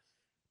not.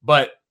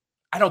 But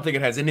I don't think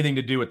it has anything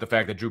to do with the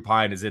fact that Drew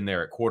Pyne is in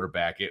there at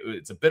quarterback.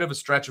 It's a bit of a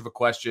stretch of a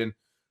question,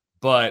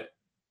 but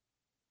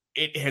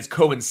it has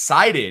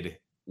coincided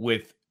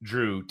with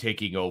Drew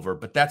taking over.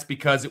 But that's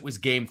because it was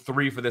game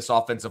 3 for this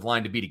offensive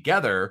line to be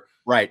together.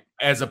 Right.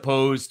 As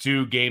opposed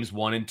to games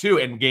 1 and 2.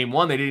 And game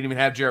 1, they didn't even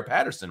have Jarrett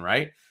Patterson,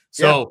 right?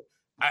 So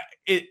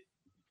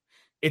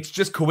it's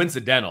just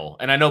coincidental.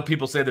 And I know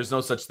people say there's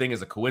no such thing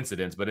as a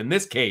coincidence, but in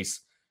this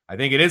case, I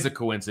think it is a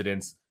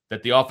coincidence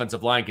that the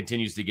offensive line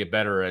continues to get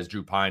better as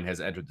Drew Pyne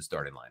has entered the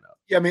starting lineup.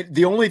 Yeah, I mean,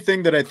 the only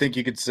thing that I think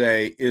you could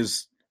say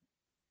is,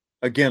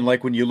 again,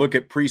 like when you look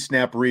at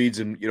pre-snap reads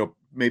and,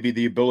 maybe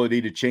the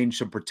ability to change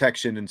some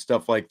protection and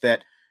stuff like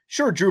that.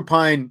 Sure, Drew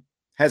Pyne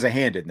has a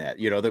hand in that.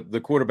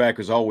 The quarterback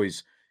is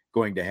always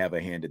going to have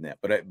a hand in that.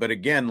 But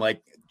again,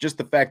 like just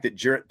the fact that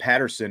Jarrett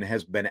Patterson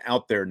has been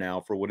out there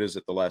now for what is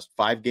it, the last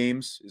 5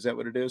 games? Is that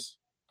what it is?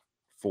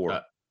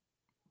 4.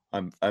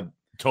 I'm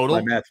total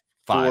my math.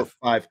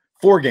 5.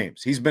 4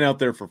 games. He's been out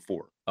there for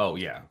 4. Oh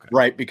yeah, okay.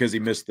 Right, because he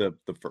missed the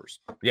first.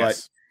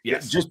 Yes,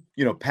 but just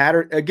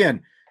pattern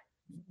again.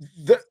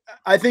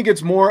 I think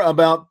it's more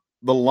about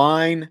the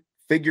line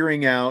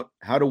figuring out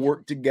how to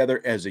work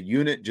together as a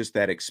unit, just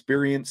that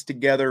experience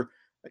together.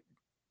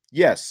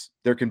 Yes,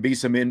 there can be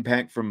some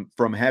impact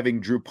from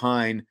having Drew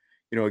Pyne,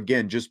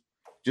 again, just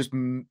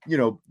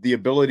the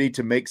ability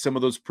to make some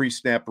of those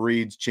pre-snap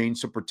reads, change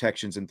some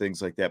protections and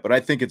things like that. But I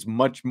think it's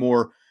much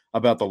more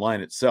about the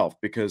line itself,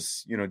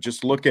 because,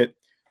 just look at,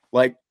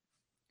 like,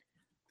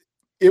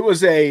 it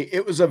was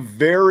a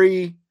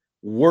very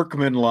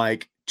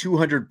workmanlike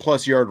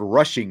 200+ yard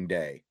rushing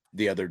day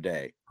the other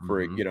day for,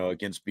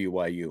 against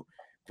BYU,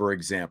 for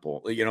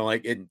example,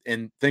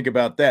 and think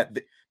about that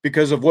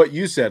because of what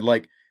you said.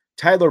 Like,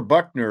 Tyler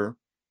Buchner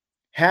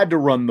had to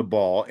run the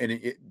ball,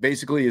 and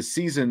basically his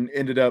season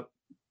ended up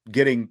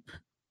getting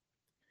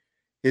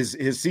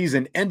his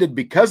season ended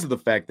because of the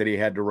fact that he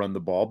had to run the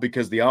ball,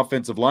 because the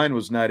offensive line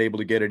was not able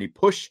to get any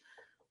push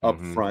up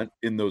front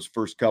in those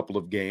first couple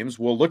of games.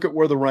 Well, look at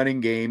where the running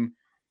game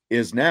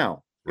is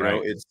now.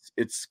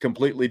 It's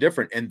completely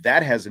different, and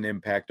that has an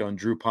impact on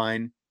Drew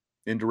Pyne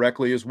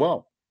indirectly as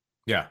well.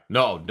 Yeah,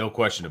 no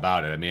question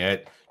about it. I mean,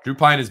 Drew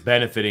Pyne is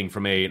benefiting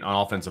from an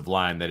offensive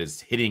line that is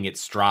hitting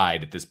its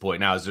stride at this point.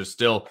 Now, is there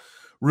still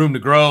room to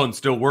grow and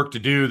still work to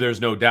do?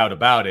 There's no doubt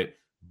about it.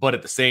 But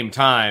at the same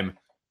time,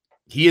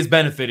 he is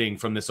benefiting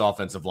from this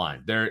offensive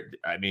line.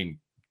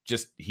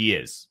 He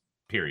is,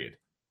 period.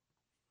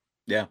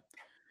 Yeah.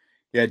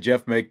 Yeah,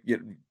 Jeff,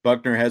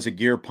 Buchner has a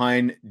gear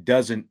Pyne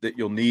doesn't that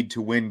you'll need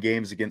to win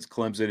games against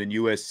Clemson and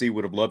USC.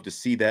 Would have loved to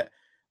see that,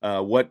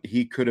 what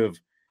he could have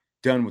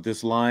done with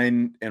this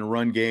line and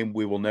run game,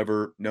 we will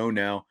never know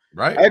now.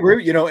 Right. I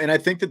agree, and I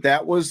think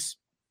that was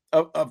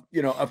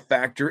a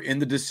factor in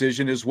the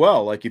decision as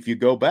well. Like if you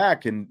go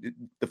back and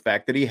the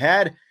fact that he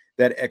had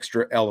that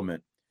extra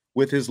element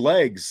with his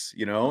legs,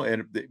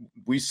 and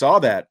we saw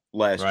that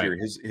last year,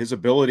 his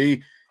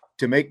ability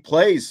to make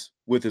plays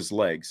with his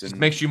legs. It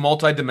makes you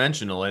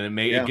multidimensional, and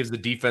it gives the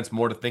defense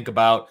more to think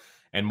about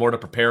and more to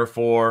prepare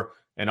for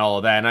and all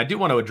of that. And I do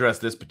want to address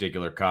this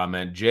particular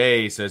comment.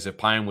 Jay says if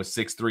Pyne was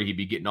 6'3", he'd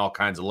be getting all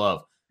kinds of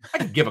love. I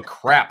could give a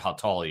crap how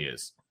tall he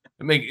is.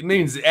 It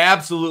means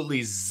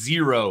absolutely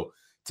zero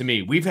to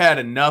me. We've had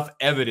enough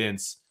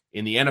evidence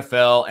in the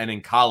NFL and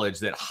in college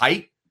that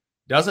height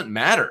doesn't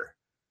matter.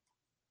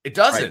 It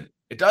doesn't.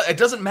 Right. It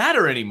doesn't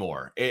matter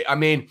anymore.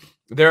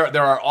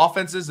 There are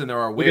offenses and there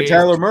are ways. Look at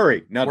Tyler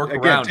Murray. Now,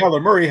 again,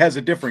 Tyler Murray has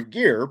a different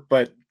gear,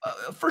 but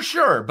for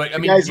sure. But the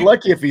guy's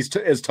lucky if he's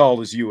as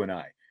tall as you and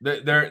I.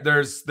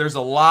 There's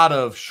a lot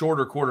of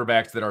shorter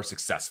quarterbacks that are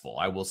successful.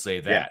 I will say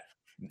that.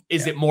 Yeah.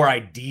 Is it more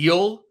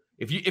ideal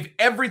if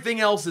everything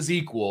else is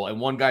equal and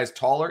one guy's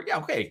taller? Yeah,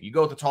 okay, you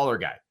go with the taller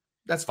guy.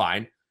 That's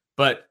fine.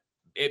 But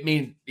it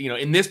means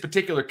in this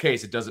particular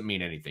case, it doesn't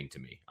mean anything to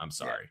me. I'm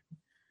sorry. Yeah.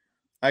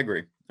 I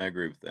agree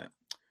with that.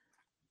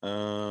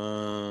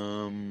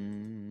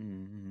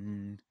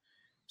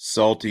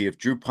 Salty, if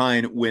Drew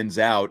Pyne wins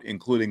out,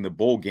 including the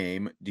bowl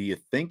game, do you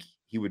think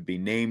he would be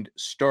named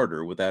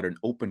starter without an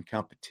open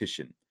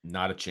competition?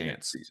 Not a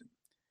chance. Season.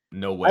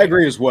 No way. I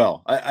agree as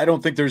well. I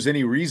don't think there's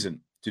any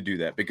reason to do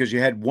that because you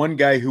had one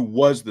guy who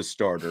was the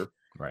starter.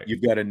 Right.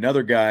 You've got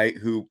another guy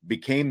who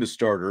became the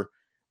starter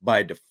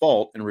by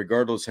default, and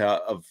regardless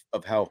of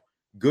how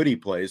good he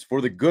plays,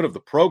 for the good of the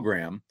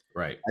program,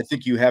 right? I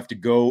think you have to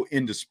go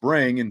into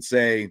spring and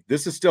say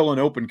this is still an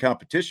open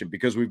competition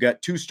because we've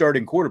got two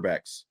starting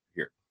quarterbacks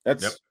here.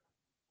 That's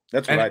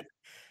what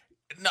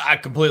I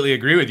completely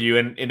agree with you.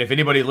 And if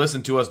anybody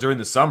listened to us during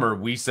the summer,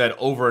 we said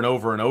over and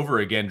over and over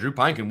again, Drew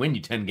Pyne can win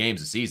you 10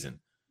 games a season.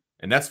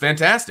 And that's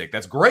fantastic.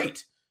 That's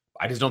great.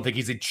 I just don't think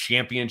he's a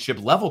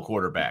championship level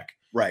quarterback.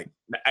 Right.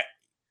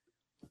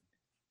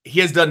 He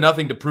has done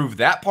nothing to prove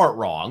that part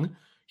wrong.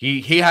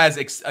 He has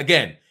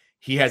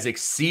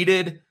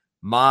exceeded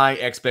my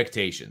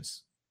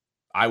expectations.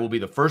 I will be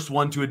the first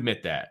one to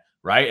admit that,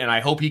 right? And I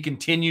hope he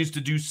continues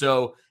to do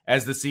so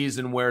as the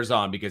season wears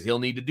on because he'll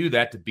need to do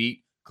that to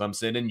beat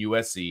Clemson and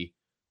USC,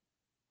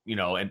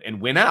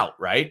 and win out,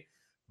 right?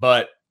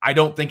 But I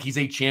don't think he's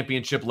a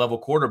championship level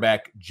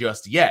quarterback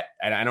just yet.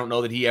 And I don't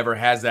know that he ever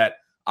has that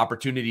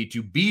opportunity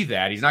to be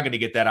that. He's not going to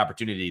get that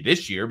opportunity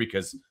this year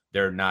because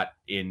they're not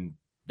going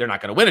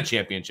to win a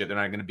championship. They're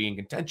not going to be in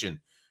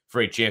contention for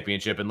a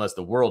championship unless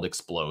the world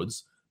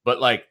explodes.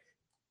 But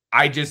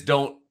I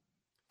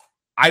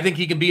think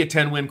he can be a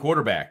 10-win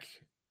quarterback.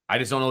 I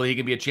just don't know that he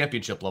can be a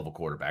championship level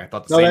quarterback. I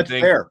thought the same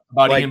thing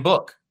about Ian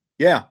Book.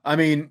 Yeah. I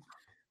mean,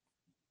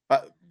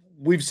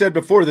 we've said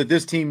before that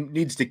this team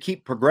needs to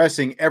keep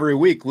progressing every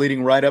week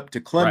leading right up to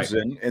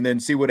Clemson and then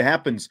see what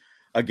happens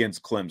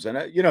against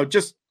Clemson.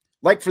 Just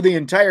like for the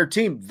entire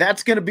team,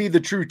 that's going to be the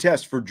true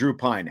test for Drew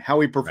Pyne, how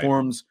he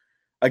performs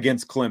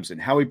against Clemson,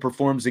 how he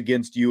performs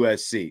against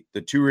USC,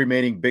 the two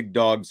remaining big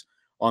dogs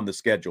on the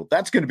schedule.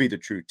 That's going to be the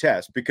true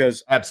test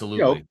because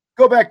absolutely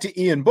go back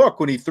to Ian Book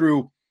when he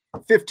threw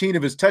 15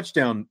 of his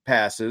touchdown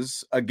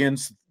passes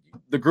against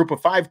the group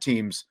of 5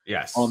 teams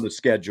on the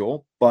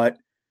schedule, but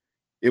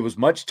it was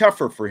much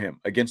tougher for him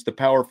against the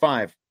Power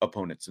 5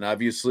 opponents, and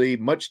obviously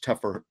much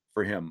tougher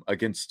for him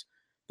against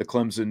the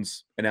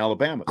Clemsons and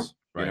Alabamas.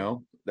 Right.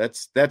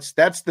 That's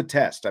the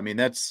test. I mean,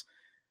 that's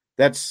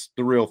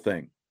the real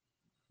thing,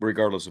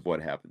 regardless of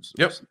what happens.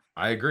 Yep,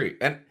 I agree.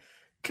 And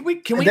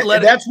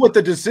that's what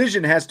the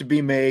decision has to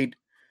be made.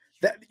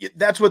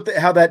 That's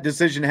how that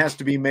decision has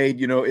to be made.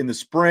 In the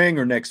spring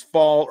or next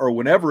fall or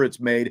whenever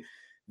it's made.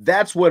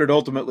 That's what it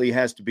ultimately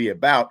has to be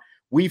about.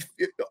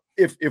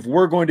 If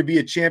we're going to be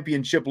a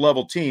championship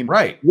level team,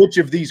 right? Which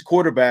of these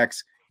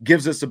quarterbacks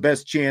gives us the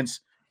best chance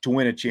to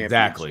win a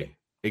championship?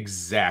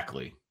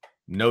 Exactly.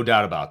 No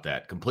doubt about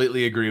that.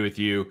 Completely agree with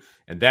you.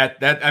 And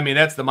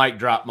that's the mic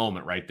drop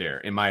moment right there,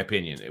 in my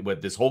opinion,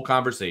 with this whole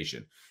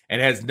conversation. And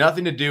it has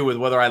nothing to do with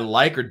whether I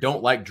like or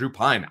don't like Drew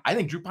Pyne. I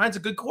think Drew Pyne's a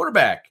good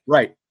quarterback.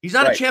 Right. He's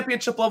not a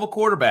championship level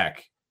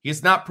quarterback. He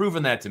has not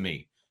proven that to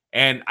me.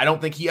 And I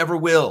don't think he ever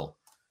will.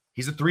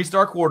 He's a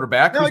 3-star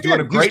quarterback who's doing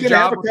a great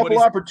job. Have a couple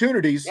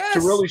opportunities to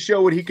really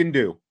show what he can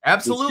do.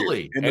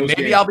 Absolutely. And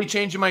maybe I'll be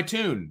changing my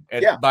tune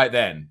by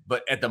then.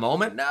 But at the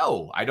moment,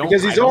 no, I don't.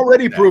 Because he's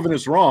already proven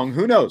us wrong.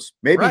 Who knows?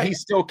 Maybe he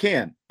still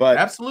can. But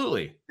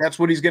absolutely, that's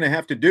what he's going to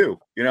have to do.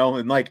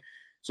 And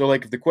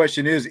if the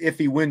question is, if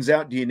he wins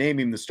out, do you name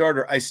him the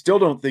starter? I still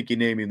don't think you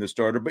name him the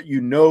starter. But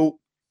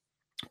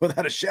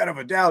without a shadow of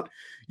a doubt,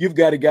 you've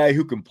got a guy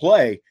who can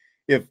play.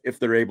 If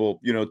they're able,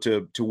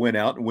 to win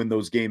out and win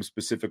those games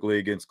specifically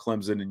against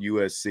Clemson and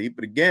USC.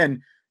 But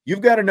again,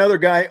 you've got another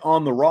guy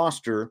on the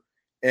roster,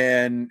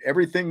 and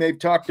everything they've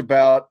talked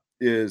about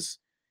is,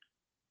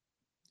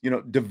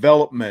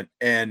 development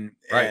and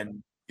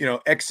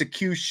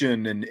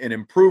execution and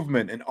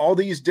improvement and all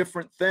these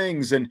different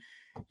things. And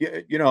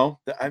you know,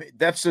 I mean,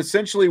 that's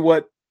essentially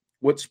what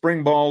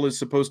spring ball is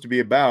supposed to be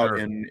about, Sure.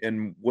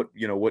 and what,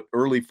 you know, what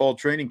early fall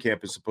training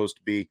camp is supposed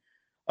to be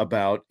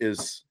about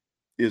is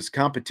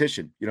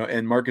competition, you know,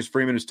 and Marcus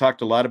Freeman has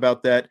talked a lot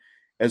about that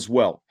as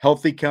well.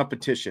 Healthy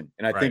competition.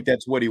 And I think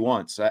that's what he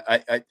wants.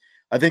 I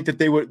think that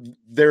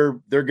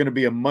they're going to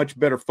be a much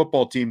better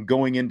football team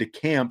going into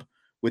camp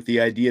with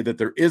the idea that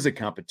there is a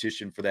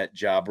competition for that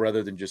job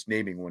rather than just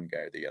naming one guy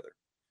or the other.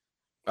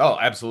 Oh,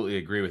 absolutely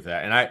agree with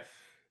that. And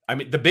I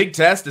mean, the big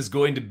test is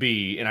going to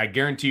be, and I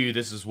guarantee you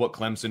this is what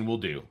Clemson will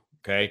do,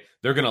 okay?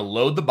 They're going to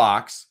load the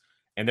box,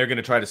 and they're going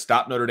to try to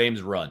stop Notre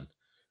Dame's run.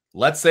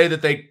 Let's say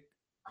that they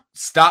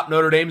stop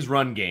Notre Dame's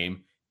run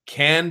game.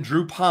 Can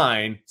Drew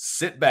Pyne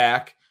sit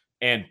back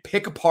and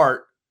pick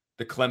apart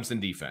the Clemson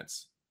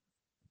defense?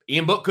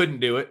 Ian Book couldn't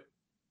do it.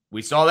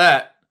 We saw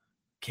that.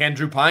 Can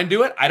Drew Pyne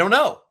do it? I don't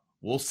know.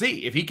 We'll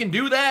see. If he can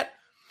do that,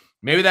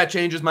 maybe that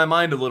changes my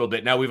mind a little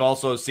bit. Now, we've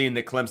also seen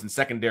that Clemson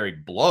secondary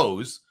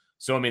blows.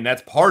 So, I mean,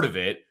 that's part of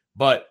it.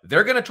 But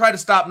they're going to try to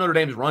stop Notre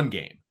Dame's run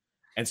game.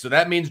 And so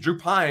that means Drew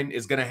Pyne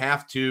is going to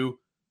have to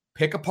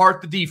pick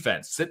apart the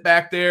defense, sit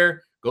back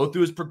there, go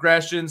through his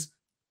progressions,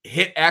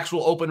 hit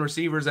actual open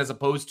receivers as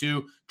opposed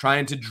to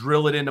trying to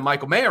drill it into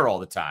Michael Mayer all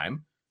the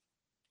time.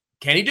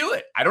 Can he do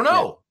it? I don't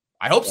know.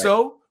 I hope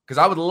so, because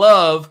I would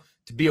love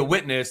to be a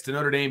witness to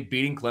Notre Dame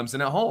beating Clemson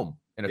at home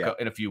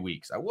in a few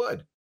weeks. I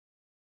would.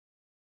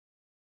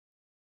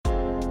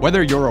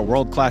 Whether you're a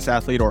world-class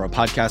athlete or a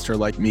podcaster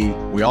like me,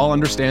 we all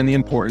understand the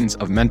importance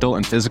of mental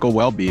and physical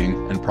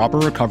well-being and proper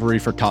recovery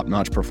for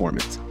top-notch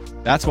performance.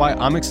 That's why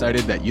I'm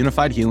excited that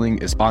Unified Healing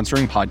is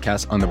sponsoring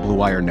podcasts on the Blue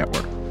Wire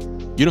Network.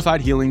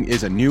 Unified Healing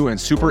is a new and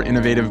super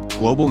innovative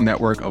global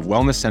network of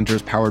wellness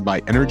centers powered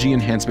by Energy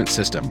Enhancement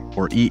System,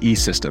 or EE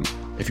System.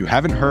 If you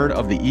haven't heard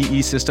of the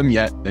EE System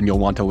yet, then you'll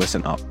want to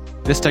listen up.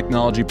 This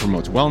technology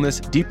promotes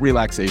wellness, deep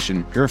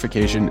relaxation,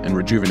 purification, and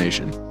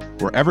rejuvenation.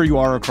 Wherever you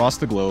are across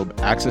the globe,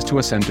 access to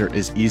a center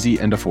is easy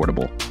and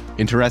affordable.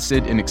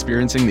 Interested in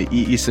experiencing the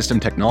EE System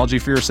technology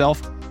for yourself?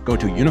 Go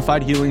to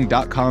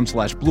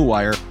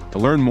unifiedhealing.com/bluewire to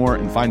learn more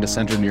and find a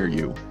center near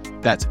you.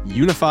 That's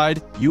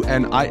unified,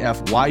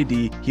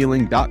 UNIFYD,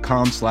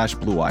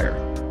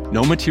 healing.com/bluewire.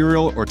 No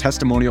material or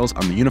testimonials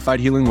on the Unified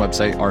Healing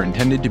website are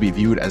intended to be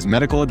viewed as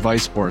medical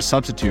advice or a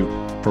substitute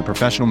for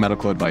professional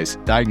medical advice,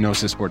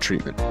 diagnosis, or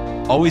treatment.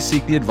 Always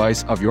seek the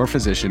advice of your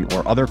physician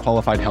or other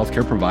qualified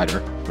healthcare provider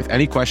with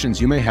any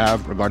questions you may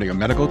have regarding a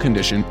medical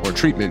condition or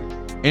treatment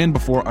and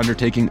before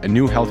undertaking a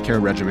new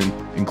healthcare regimen,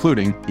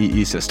 including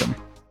EE System.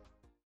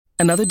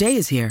 Another day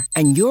is here,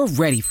 and you're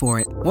ready for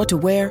it. What to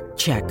wear?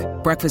 Check.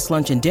 Breakfast,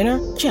 lunch, and dinner?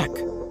 Check.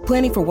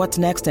 Planning for what's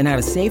next and how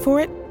to save for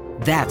it?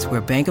 That's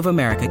where Bank of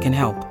America can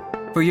help.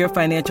 For your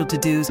financial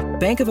to-dos,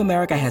 Bank of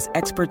America has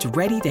experts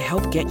ready to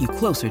help get you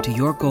closer to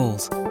your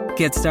goals.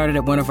 Get started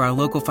at one of our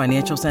local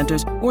financial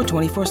centers or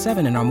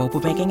 24/7 in our mobile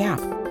banking app.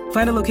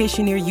 Find a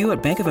location near you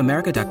at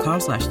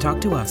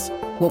bankofamerica.com/talktous.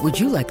 What would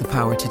you like the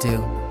power to do?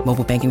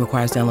 Mobile banking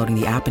requires downloading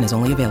the app and is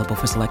only available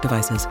for select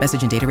devices.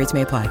 Message and data rates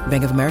may apply.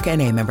 Bank of America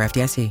NA, member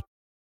FDIC.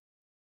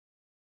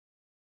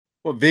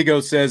 Well, Vigo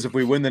says if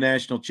we win the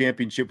national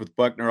championship with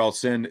Buckner, I'll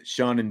send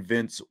Sean and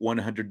Vince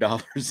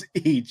 $100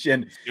 each.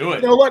 And you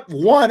know what?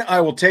 One,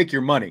 I will take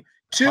your money.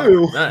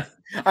 Two, 100%.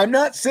 I'm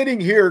not sitting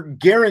here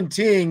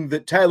guaranteeing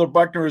that Tyler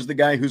Buckner is the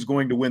guy who's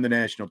going to win the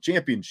national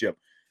championship.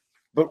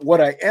 But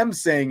what I am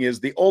saying is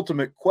the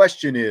ultimate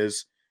question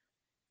is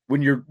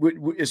when you're,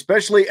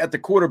 especially at the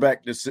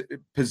quarterback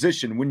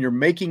position, when you're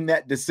making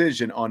that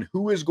decision on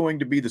who is going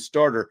to be the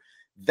starter,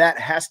 that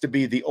has to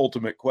be the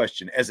ultimate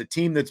question. As a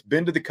team that's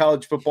been to the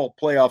college football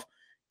playoff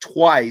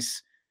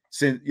twice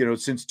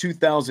since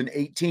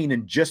 2018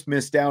 and just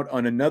missed out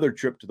on another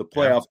trip to the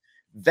playoff,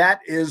 that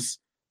is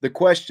the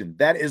question.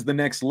 That is the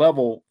next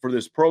level for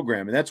this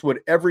program. And that's what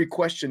every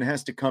question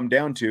has to come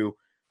down to,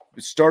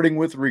 starting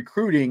with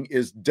recruiting,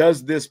 is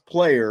does this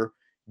player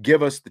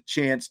give us the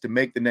chance to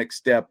make the next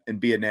step and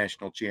be a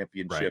national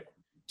championship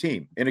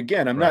team? And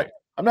again, I'm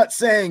not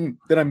saying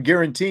that I'm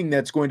guaranteeing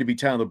that's going to be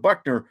Tyler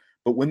Buckner,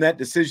 but when that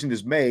decision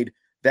is made,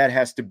 that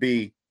has to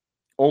be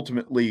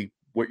ultimately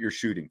what you're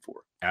shooting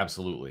for.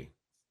 Absolutely.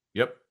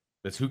 Yep.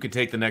 That's who could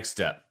take the next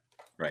step.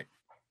 Right.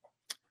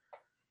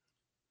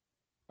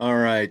 All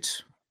right.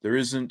 There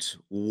isn't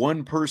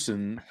one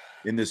person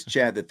in this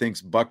chat that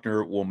thinks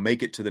Buckner will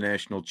make it to the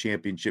national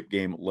championship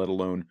game, let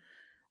alone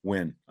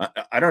win.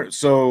 I don't.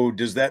 So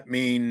does that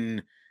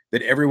mean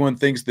that everyone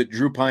thinks that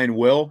Drew Pyne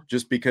will,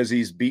 just because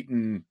he's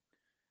beaten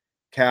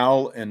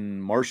Cal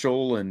and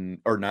Marshall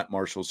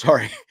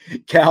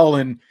Cal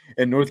and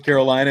North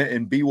Carolina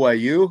and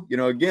BYU? You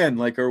know, again,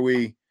 like, are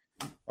we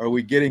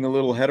getting a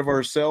little ahead of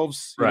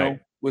ourselves, you know,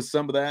 with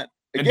some of that?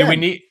 Again,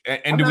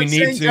 do we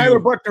need to Tyler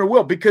Buckner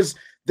will, because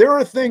there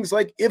are things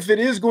like, if it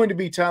is going to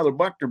be Tyler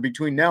Buckner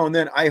between now and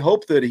then, I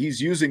hope that he's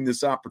using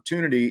this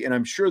opportunity, and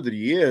I'm sure that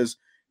he is,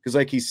 because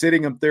like he's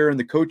sitting up there in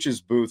the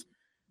coach's booth.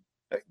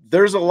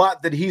 There's a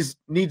lot that he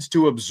needs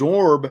to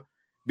absorb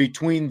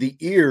between the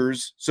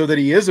ears so that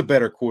he is a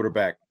better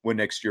quarterback when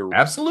next year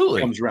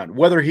absolutely comes around,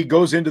 whether he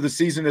goes into the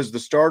season as the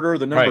starter or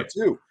the number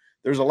two.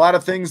 there's a lot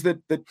of things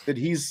that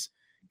he's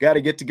got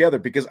to get together,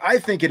 because I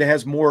think it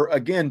has more,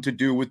 again, to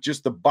do with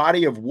just the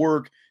body of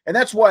work. And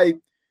that's why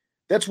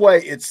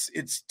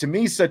it's to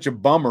me such a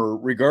bummer,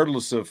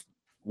 regardless of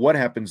what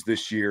happens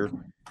this year,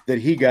 that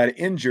he got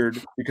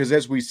injured, because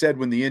as we said,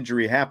 when the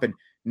injury happened,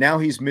 now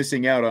he's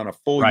missing out on a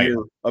full year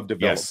of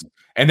development. Yes.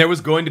 And there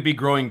was going to be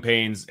growing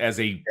pains as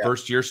a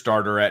first-year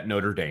starter at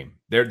Notre Dame.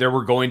 There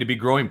were going to be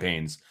growing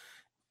pains.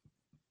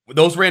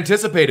 Those were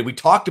anticipated. We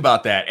talked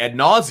about that ad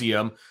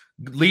nauseum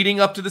leading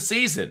up to the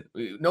season.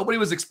 Nobody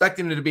was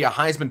expecting him to be a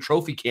Heisman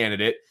Trophy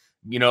candidate,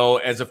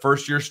 as a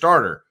first-year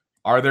starter.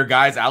 Are there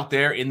guys out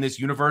there in this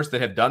universe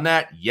that have done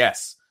that?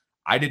 Yes.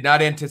 I did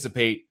not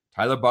anticipate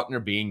Tyler Buchner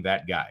being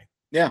that guy.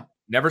 Yeah.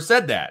 Never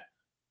said that.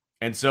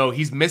 And so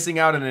he's missing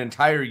out on an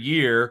entire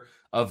year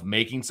of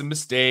making some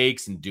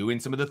mistakes and doing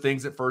some of the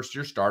things that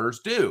first-year starters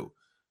do,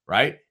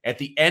 right? At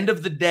the end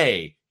of the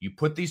day, you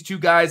put these two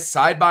guys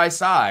side by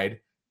side,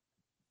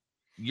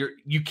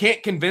 you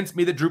can't convince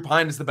me that Drew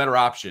Pyne is the better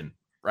option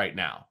right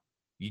now.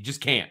 You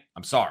just can't.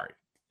 I'm sorry.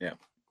 Yeah.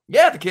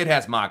 Yeah, the kid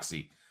has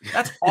moxie.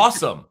 That's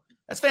awesome.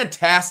 That's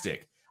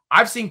fantastic.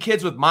 I've seen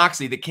kids with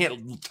moxie that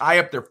can't tie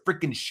up their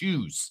freaking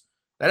shoes.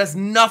 That has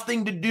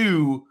nothing to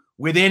do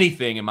with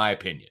anything, in my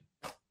opinion.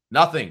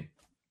 Nothing.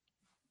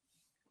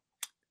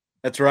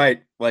 That's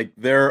right. Like,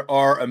 there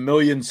are a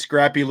million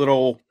scrappy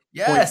little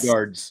point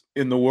guards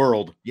in the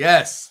world.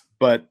 Yes.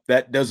 But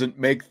that doesn't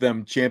make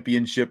them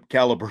championship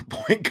caliber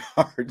point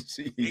guards.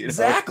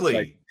 Exactly.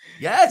 Like,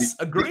 yes,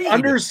 agreed. The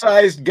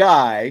undersized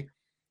guy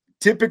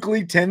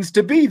typically tends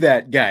to be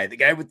that guy, the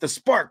guy with the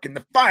spark and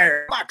the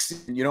fire,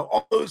 moxie,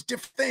 all those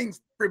different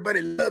things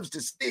everybody loves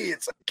to see.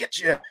 It's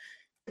like,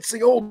 it's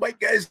the old white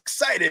guys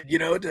excited,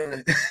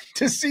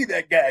 to see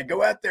that guy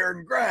go out there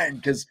and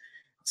grind, because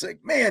it's like,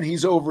 man,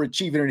 he's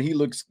overachieving and he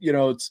looks,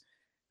 there's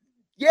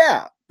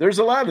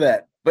a lot of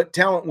that, but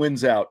talent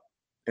wins out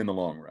in the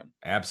long run.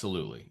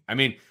 Absolutely. I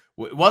mean,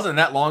 it wasn't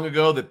that long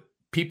ago that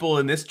people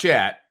in this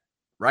chat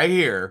right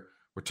here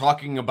were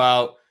talking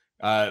about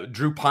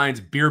Drew Pyne's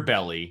beer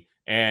belly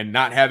and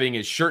not having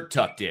his shirt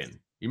tucked in.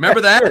 You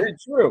remember that? Very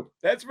true.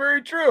 That's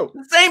very true.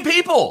 The same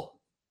people.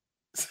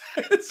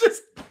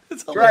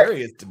 It's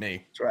hilarious to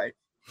me. That's right.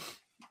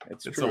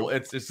 It's true.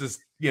 It's just,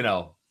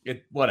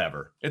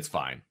 whatever. It's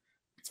fine.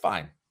 It's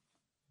fine.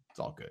 It's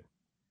all good.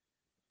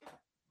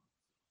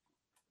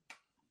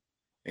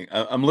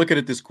 I'm looking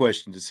at this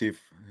question to see if.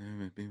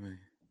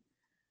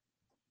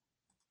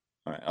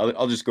 All right,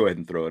 I'll just go ahead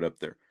and throw it up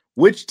there.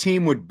 Which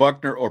team would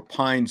Buchner or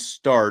Pyne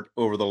start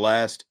over the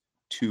last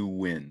 2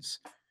 wins?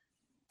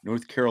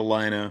 North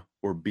Carolina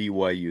or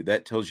BYU?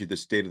 That tells you the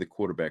state of the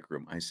quarterback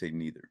room. I say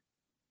neither.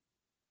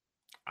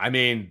 I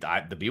mean,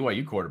 the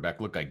BYU quarterback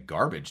looked like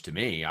garbage to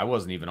me. I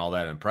wasn't even all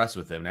that impressed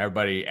with him. And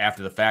everybody,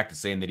 after the fact, is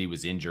saying that he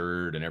was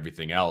injured and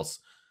everything else.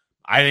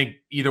 I think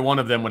either one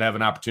of them would have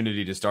an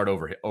opportunity to start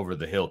over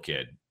the Hill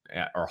kid,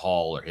 or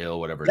Hall or Hill,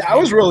 whatever. Yeah, I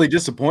was really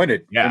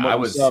disappointed. Yeah, I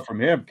was from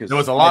him, because there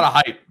was a lot of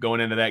hype going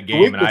into that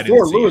game, and I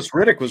didn't see Louis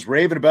Riddick was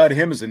raving about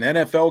him as an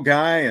NFL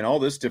guy and all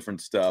this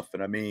different stuff.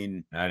 And I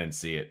mean, I didn't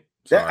see it.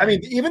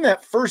 Even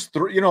that first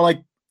throw,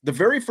 like the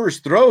very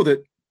first throw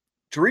that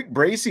Tariq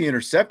Bracy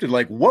intercepted,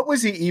 like, what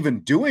was he even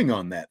doing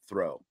on that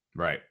throw?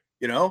 Right.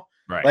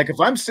 Right. Like, if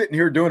I'm sitting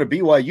here doing a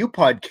BYU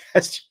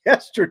podcast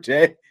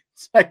yesterday,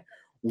 it's like,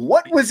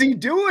 what was he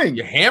doing?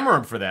 You hammer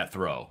him for that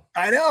throw.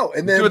 I know.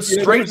 And then do it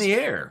straight in the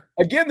air.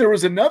 Again, there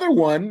was another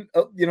one,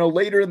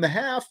 later in the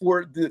half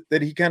where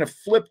that he kind of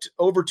flipped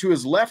over to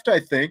his left,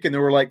 I think. And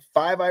there were like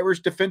 5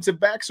 Irish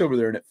defensive backs over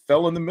there, and it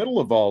fell in the middle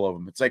of all of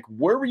them. It's like,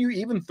 where were you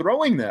even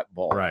throwing that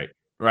ball? Right.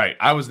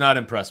 I was not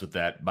impressed with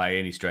that by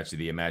any stretch of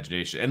the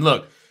imagination. And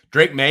look,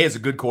 Drake May is a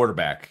good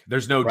quarterback.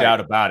 There's no doubt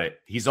about it.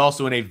 He's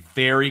also in a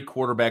very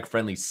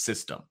quarterback-friendly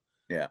system.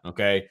 Yeah.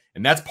 Okay.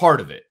 And that's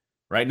part of it.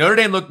 Right. Notre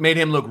Dame made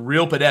him look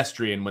real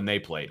pedestrian when they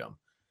played him.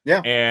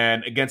 Yeah.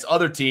 And against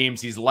other teams,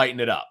 he's lighting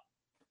it up.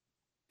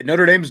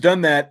 Notre Dame's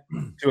done that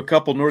to a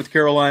couple North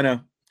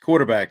Carolina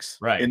quarterbacks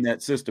in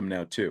that system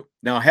now, too.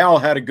 Now, Hal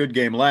had a good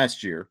game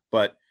last year,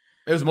 but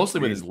it was mostly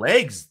with his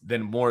legs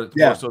than more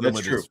so than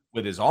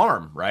with his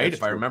arm, right?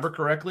 If I remember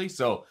correctly.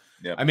 So,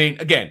 I mean,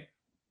 again,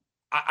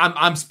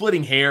 I'm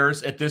splitting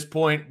hairs at this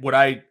point.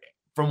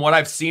 From what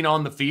I've seen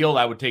on the field,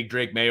 I would take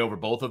Drake May over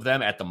both of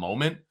them at the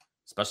moment,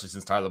 especially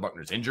since Tyler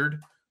Buchner's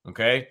injured.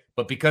 Okay.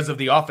 But because of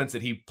the offense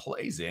that he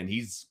plays in,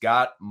 he's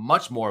got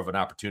much more of an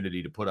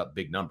opportunity to put up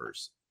big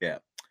numbers. Yeah.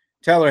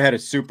 Tyler had a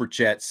super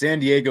chat. San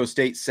Diego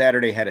State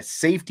Saturday had a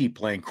safety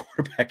playing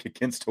quarterback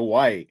against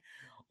Hawaii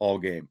all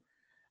game.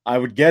 I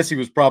would guess he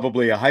was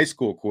probably a high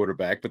school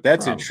quarterback, but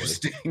that's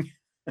interesting.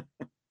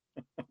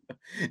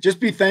 Just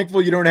be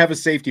thankful you don't have a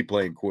safety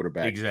playing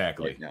quarterback.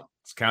 Exactly. Right now.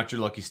 Just count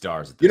your lucky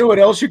stars. You know what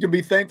else you can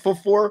be thankful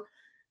for?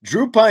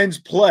 Drew Pyne's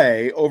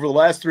play over the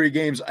last 3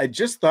 games. I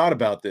just thought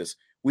about this.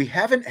 We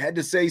haven't had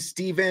to say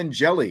Steve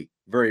Angeli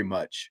very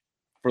much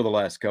for the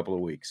last couple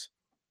of weeks.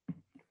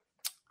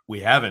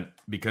 We haven't,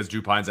 because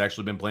Drew Pyne's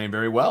actually been playing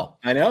very well.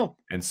 I know.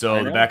 And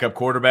so the backup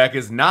quarterback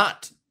is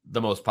not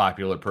the most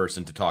popular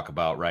person to talk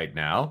about right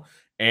now.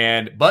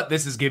 But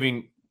this is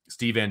giving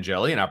Steve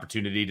Angeli an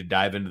opportunity to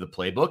dive into the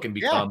playbook and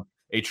become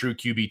a true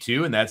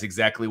QB2, and that's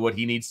exactly what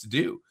he needs to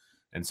do.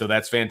 And so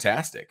that's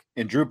fantastic.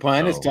 And Drew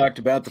Pyne has talked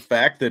about the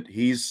fact that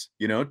he's,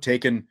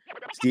 taken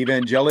Steve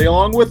Angeli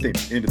along with him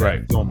into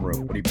that film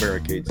room when he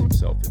barricades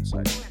himself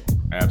inside.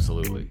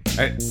 Absolutely.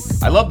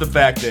 I love the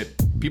fact that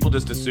people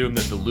just assume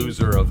that the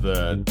loser of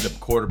the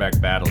quarterback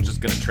battle is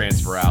just going to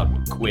transfer out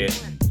and quit.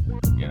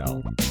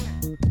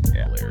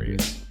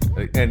 Hilarious.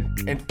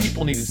 And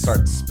people need to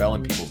start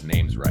spelling people's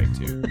names right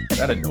too.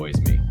 That annoys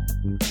me.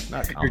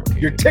 Not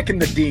complicated. You're ticking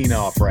the dean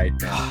off right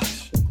now.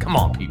 Gosh, come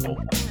on, people.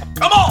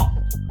 Come on.